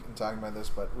last week and talking about this,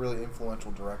 but really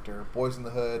influential director. Boys in the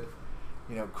Hood,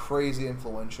 crazy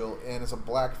influential, and as a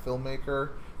black filmmaker,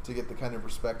 to get the kind of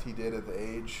respect he did at the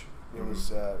age, it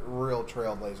was a real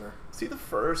trailblazer. Is he the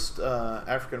first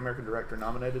African-American director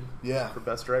nominated for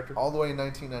Best Director? All the way in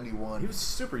 1991. He was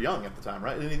super young at the time,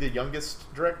 right? Isn't he the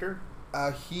youngest director?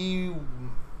 He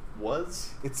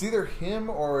was? It's either him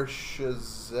or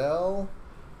Chazelle,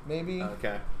 maybe.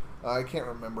 Okay. I can't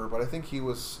remember, but I think he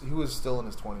was still in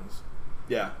his 20s.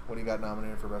 Yeah. When he got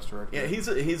nominated for Best Director. Yeah,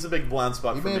 he's a big blind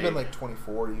spot for me. He may have been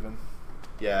 24 even.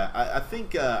 Yeah, I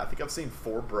think I've seen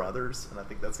Four Brothers, and I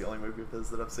think that's the only movie of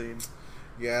his that I've seen.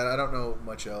 Yeah, I don't know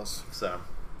much else. So,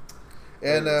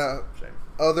 and shame.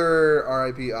 Other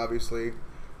R.I.P. obviously.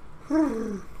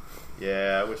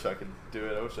 Yeah, I wish I could do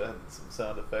it. I wish I had some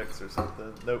sound effects or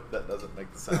something. Nope, that doesn't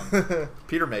make the sound.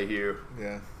 Peter Mayhew.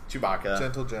 Yeah. Chewbacca.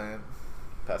 Gentle Giant.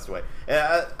 Passed away.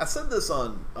 And I said this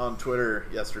on Twitter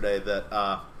yesterday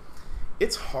that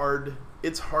it's hard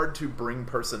to bring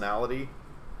personality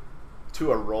to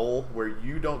a role where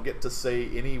you don't get to say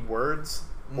any words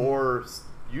or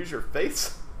use your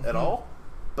face at all.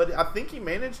 But I think he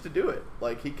managed to do it.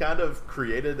 He kind of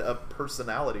created a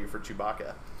personality for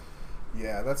Chewbacca.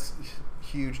 Yeah, that's a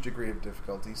huge degree of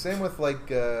difficulty. Same with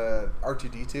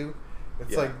R2-D2.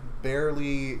 It's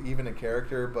barely even a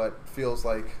character, but feels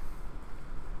like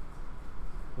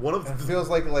feels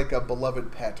like a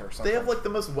beloved pet or something. They have the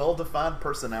most well-defined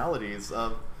personalities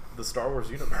of the Star Wars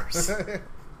universe.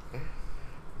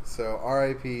 So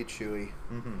R.I.P. Chewie.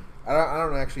 Mm-hmm. I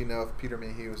don't actually know if Peter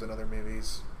Mayhew was in other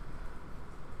movies.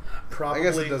 Probably. I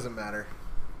guess it doesn't matter.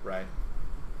 Right.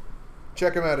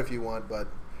 Check him out if you want, but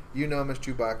him as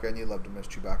Chewbacca, and you loved him as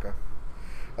Chewbacca.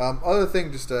 Other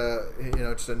thing, just a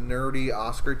nerdy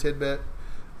Oscar tidbit.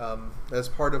 As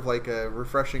part of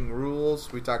refreshing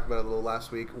rules, we talked about it a little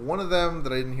last week. One of them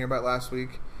that I didn't hear about last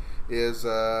week is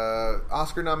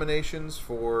Oscar nominations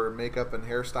for makeup and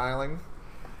hairstyling.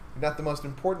 Not the most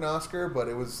important Oscar, but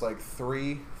it was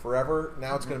 3 forever.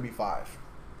 Now it's going to be 5.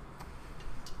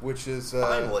 Which is...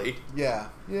 finally. Yeah.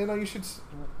 You should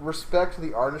respect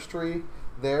the artistry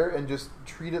there and just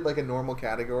treat it like a normal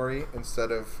category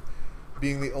instead of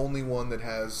being the only one that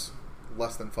has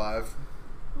less than 5.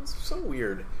 It's so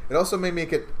weird. It also may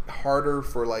make it harder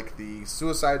for the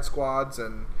Suicide Squads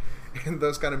and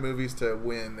those kind of movies to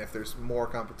win if there's more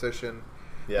competition.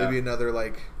 Yeah. Maybe another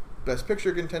Best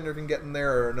Picture contender can get in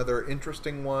there, or another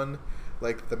interesting one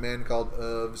like The Man Called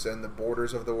Ove and The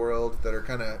Borders of the World that are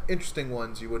kind of interesting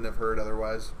ones you wouldn't have heard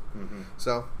otherwise. Mm-hmm.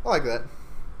 So I like that.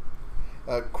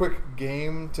 Quick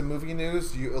game to movie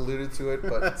news. You alluded to it,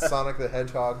 but Sonic the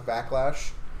Hedgehog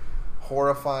Backlash,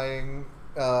 horrifying,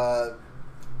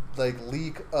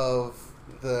 leak of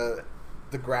the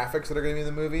graphics that are going to be in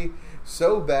the movie.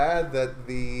 So bad that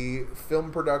the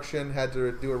film production had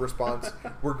to do a response.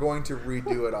 We're going to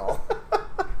redo it all.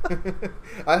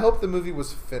 I hope the movie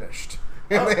was finished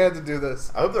and they had to do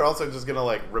this. I hope they're also just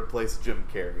gonna replace Jim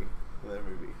Carrey in that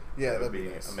movie. Yeah, that'd be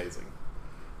nice. Amazing.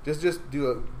 Just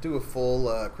do a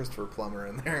full Christopher Plummer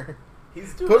in there.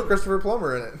 Put Christopher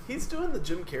Plummer in it. He's doing the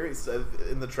Jim Carrey stuff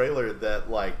in the trailer that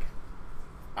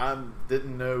I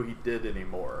didn't know he did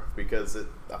anymore because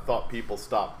I thought people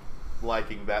stopped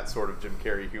liking that sort of Jim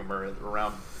Carrey humor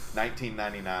around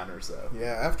 1999 or so.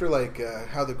 Yeah, after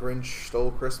How the Grinch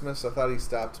Stole Christmas, I thought he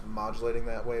stopped modulating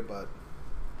that way, but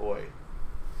boy,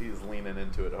 he's leaning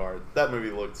into it hard. That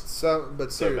movie looks so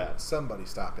bad. Somebody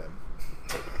stop him.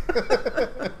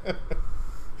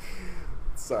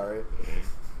 Sorry.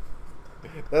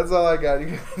 That's all I got.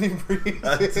 You got any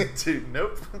breeze? Dude,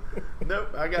 nope.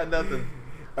 I got nothing.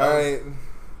 All right.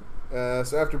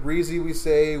 So after Breezy, we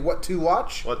say what to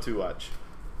watch. What to watch?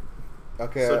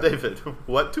 Okay. So David,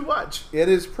 what to watch? It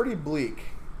is pretty bleak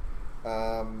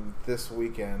this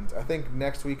weekend. I think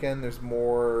next weekend there's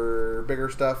more bigger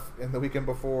stuff. And the weekend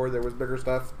before there was bigger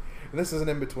stuff. And this is an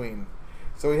in between.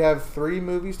 So we have 3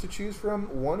 movies to choose from.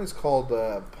 One is called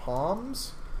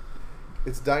Palms.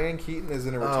 It's Diane Keaton is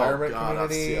in a retirement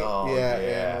community.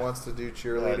 And wants to do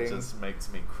cheerleading. That just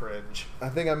makes me cringe. I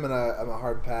think I'm a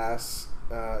hard pass.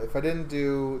 If I didn't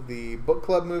do the book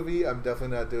club movie, I'm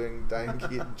definitely not doing Diane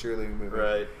Keaton cheerleading movie.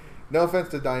 Right. No offense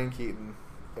to Diane Keaton.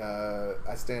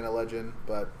 I stand a legend,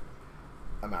 but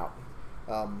I'm out.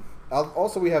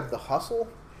 Also, we have The Hustle.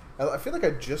 I feel like I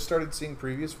just started seeing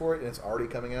previews for it, and it's already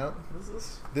coming out. What is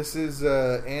this? This is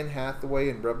Anne Hathaway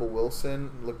and Rebel Wilson.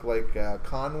 Look like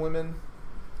con women.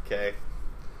 Okay.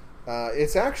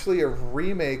 It's actually a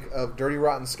remake of Dirty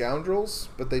Rotten Scoundrels,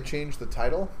 but they changed the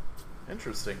title.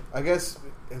 Interesting. I guess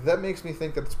that makes me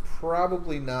think that it's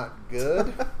probably not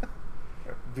good.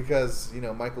 Because,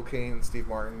 Michael Caine and Steve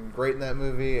Martin, great in that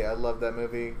movie. I love that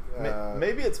movie.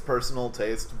 Maybe it's personal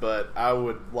taste, but I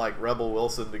would like Rebel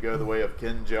Wilson to go the way of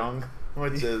Ken Jeong,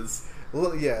 which is...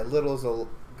 little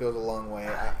goes a long way.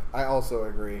 I also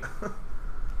agree.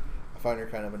 I find her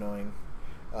kind of annoying.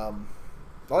 I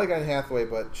like Anne Hathaway,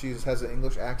 but she has an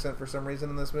English accent for some reason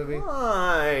in this movie.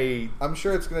 Why? I'm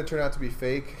sure it's going to turn out to be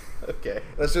fake. Okay.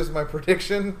 That's just my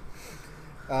prediction.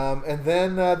 And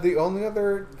then the only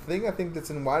other thing I think that's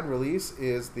in wide release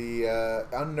is the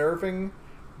unnerving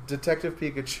Detective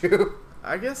Pikachu.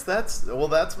 I guess that's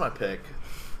my pick.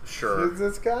 Sure.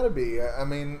 It's got to be. I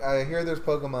mean, I hear there's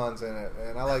Pokemons in it,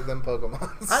 and I like them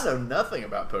Pokemons. I know nothing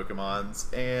about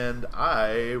Pokemons, and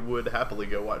I would happily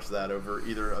go watch that over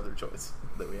either other choice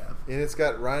that we have. And it's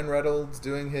got Ryan Reynolds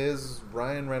doing his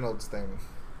Ryan Reynolds thing.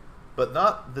 But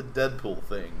not the Deadpool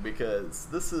thing, because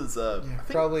this is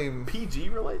probably PG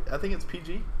related. I think it's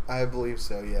PG. I believe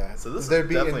so. Yeah. So this they'd is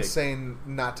be definitely insane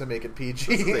not to make it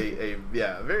PG. This is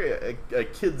a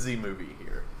kidsy movie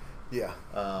here. Yeah.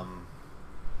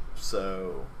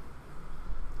 So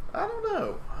I don't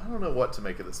know. I don't know what to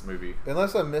make of this movie.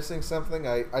 Unless I'm missing something,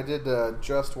 I did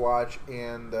Just Watch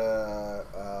and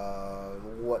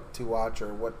What to Watch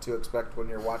or What to Expect When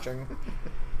You're Watching.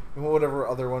 Whatever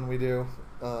other one we do.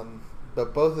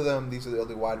 But both of them, these are the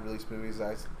only wide release movies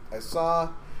I saw.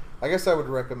 I guess I would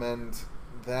recommend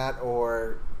that,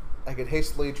 or I could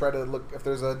hastily try to look if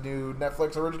there's a new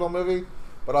Netflix original movie,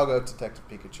 but I'll go Detective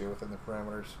Pikachu within the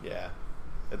parameters. Yeah.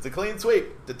 It's a clean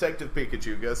sweep. Detective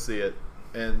Pikachu, go see it.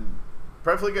 And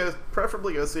preferably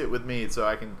go see it with me so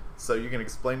you can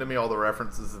explain to me all the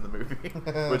references in the movie,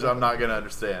 which I'm not going to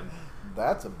understand.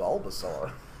 That's a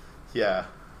Bulbasaur. Yeah.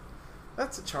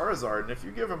 That's a Charizard, and if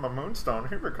you give him a Moonstone,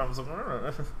 he becomes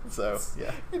a... So,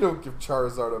 yeah. You don't give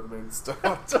Charizard a Moonstone.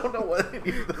 I don't know what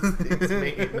any of those things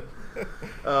mean.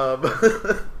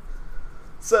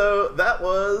 So, that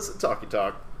was Talkie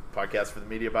Talk, podcast for the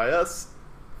media by us.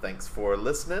 Thanks for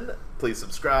listening. Please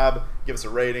subscribe, give us a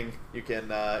rating. You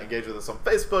can engage with us on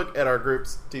Facebook at our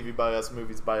groups, TV by Us,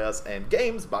 Movies by Us, and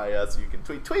Games by Us. You can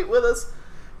tweet with us.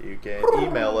 You can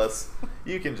email us.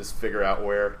 You can just figure out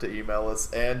where to email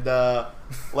us. And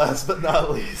last but not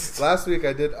least, last week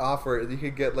I did offer you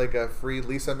could get like a free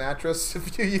Lisa mattress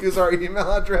if you use our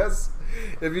email address.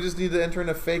 If you just need to enter in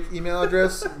a fake email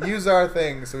address, use our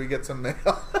thing so we get some mail.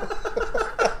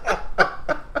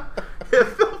 Yeah,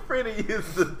 feel free to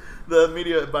use the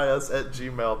media by us at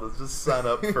Gmail to just sign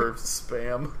up for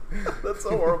spam. That's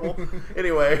so horrible.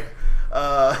 Anyway,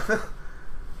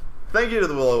 Thank you to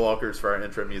the Willow Walkers for our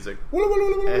intro music.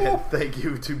 And thank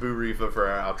you to Boo Rifa for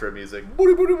our outro music.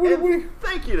 And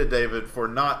thank you to David for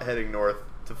not heading north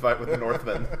to fight with the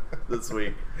Northmen this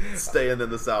week. Staying in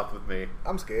the South with me.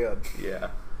 I'm scared.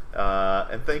 Yeah.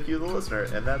 And thank you, the listener.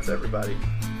 And that's everybody.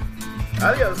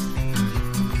 Adios.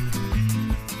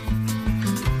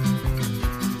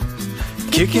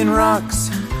 Kicking rocks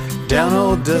down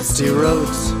old dusty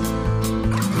roads.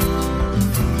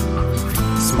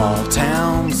 Small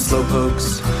town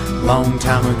slowpokes, long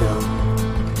time ago.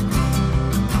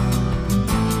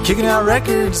 Kicking out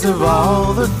records of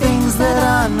all the things that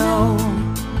I know.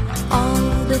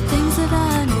 All the things that I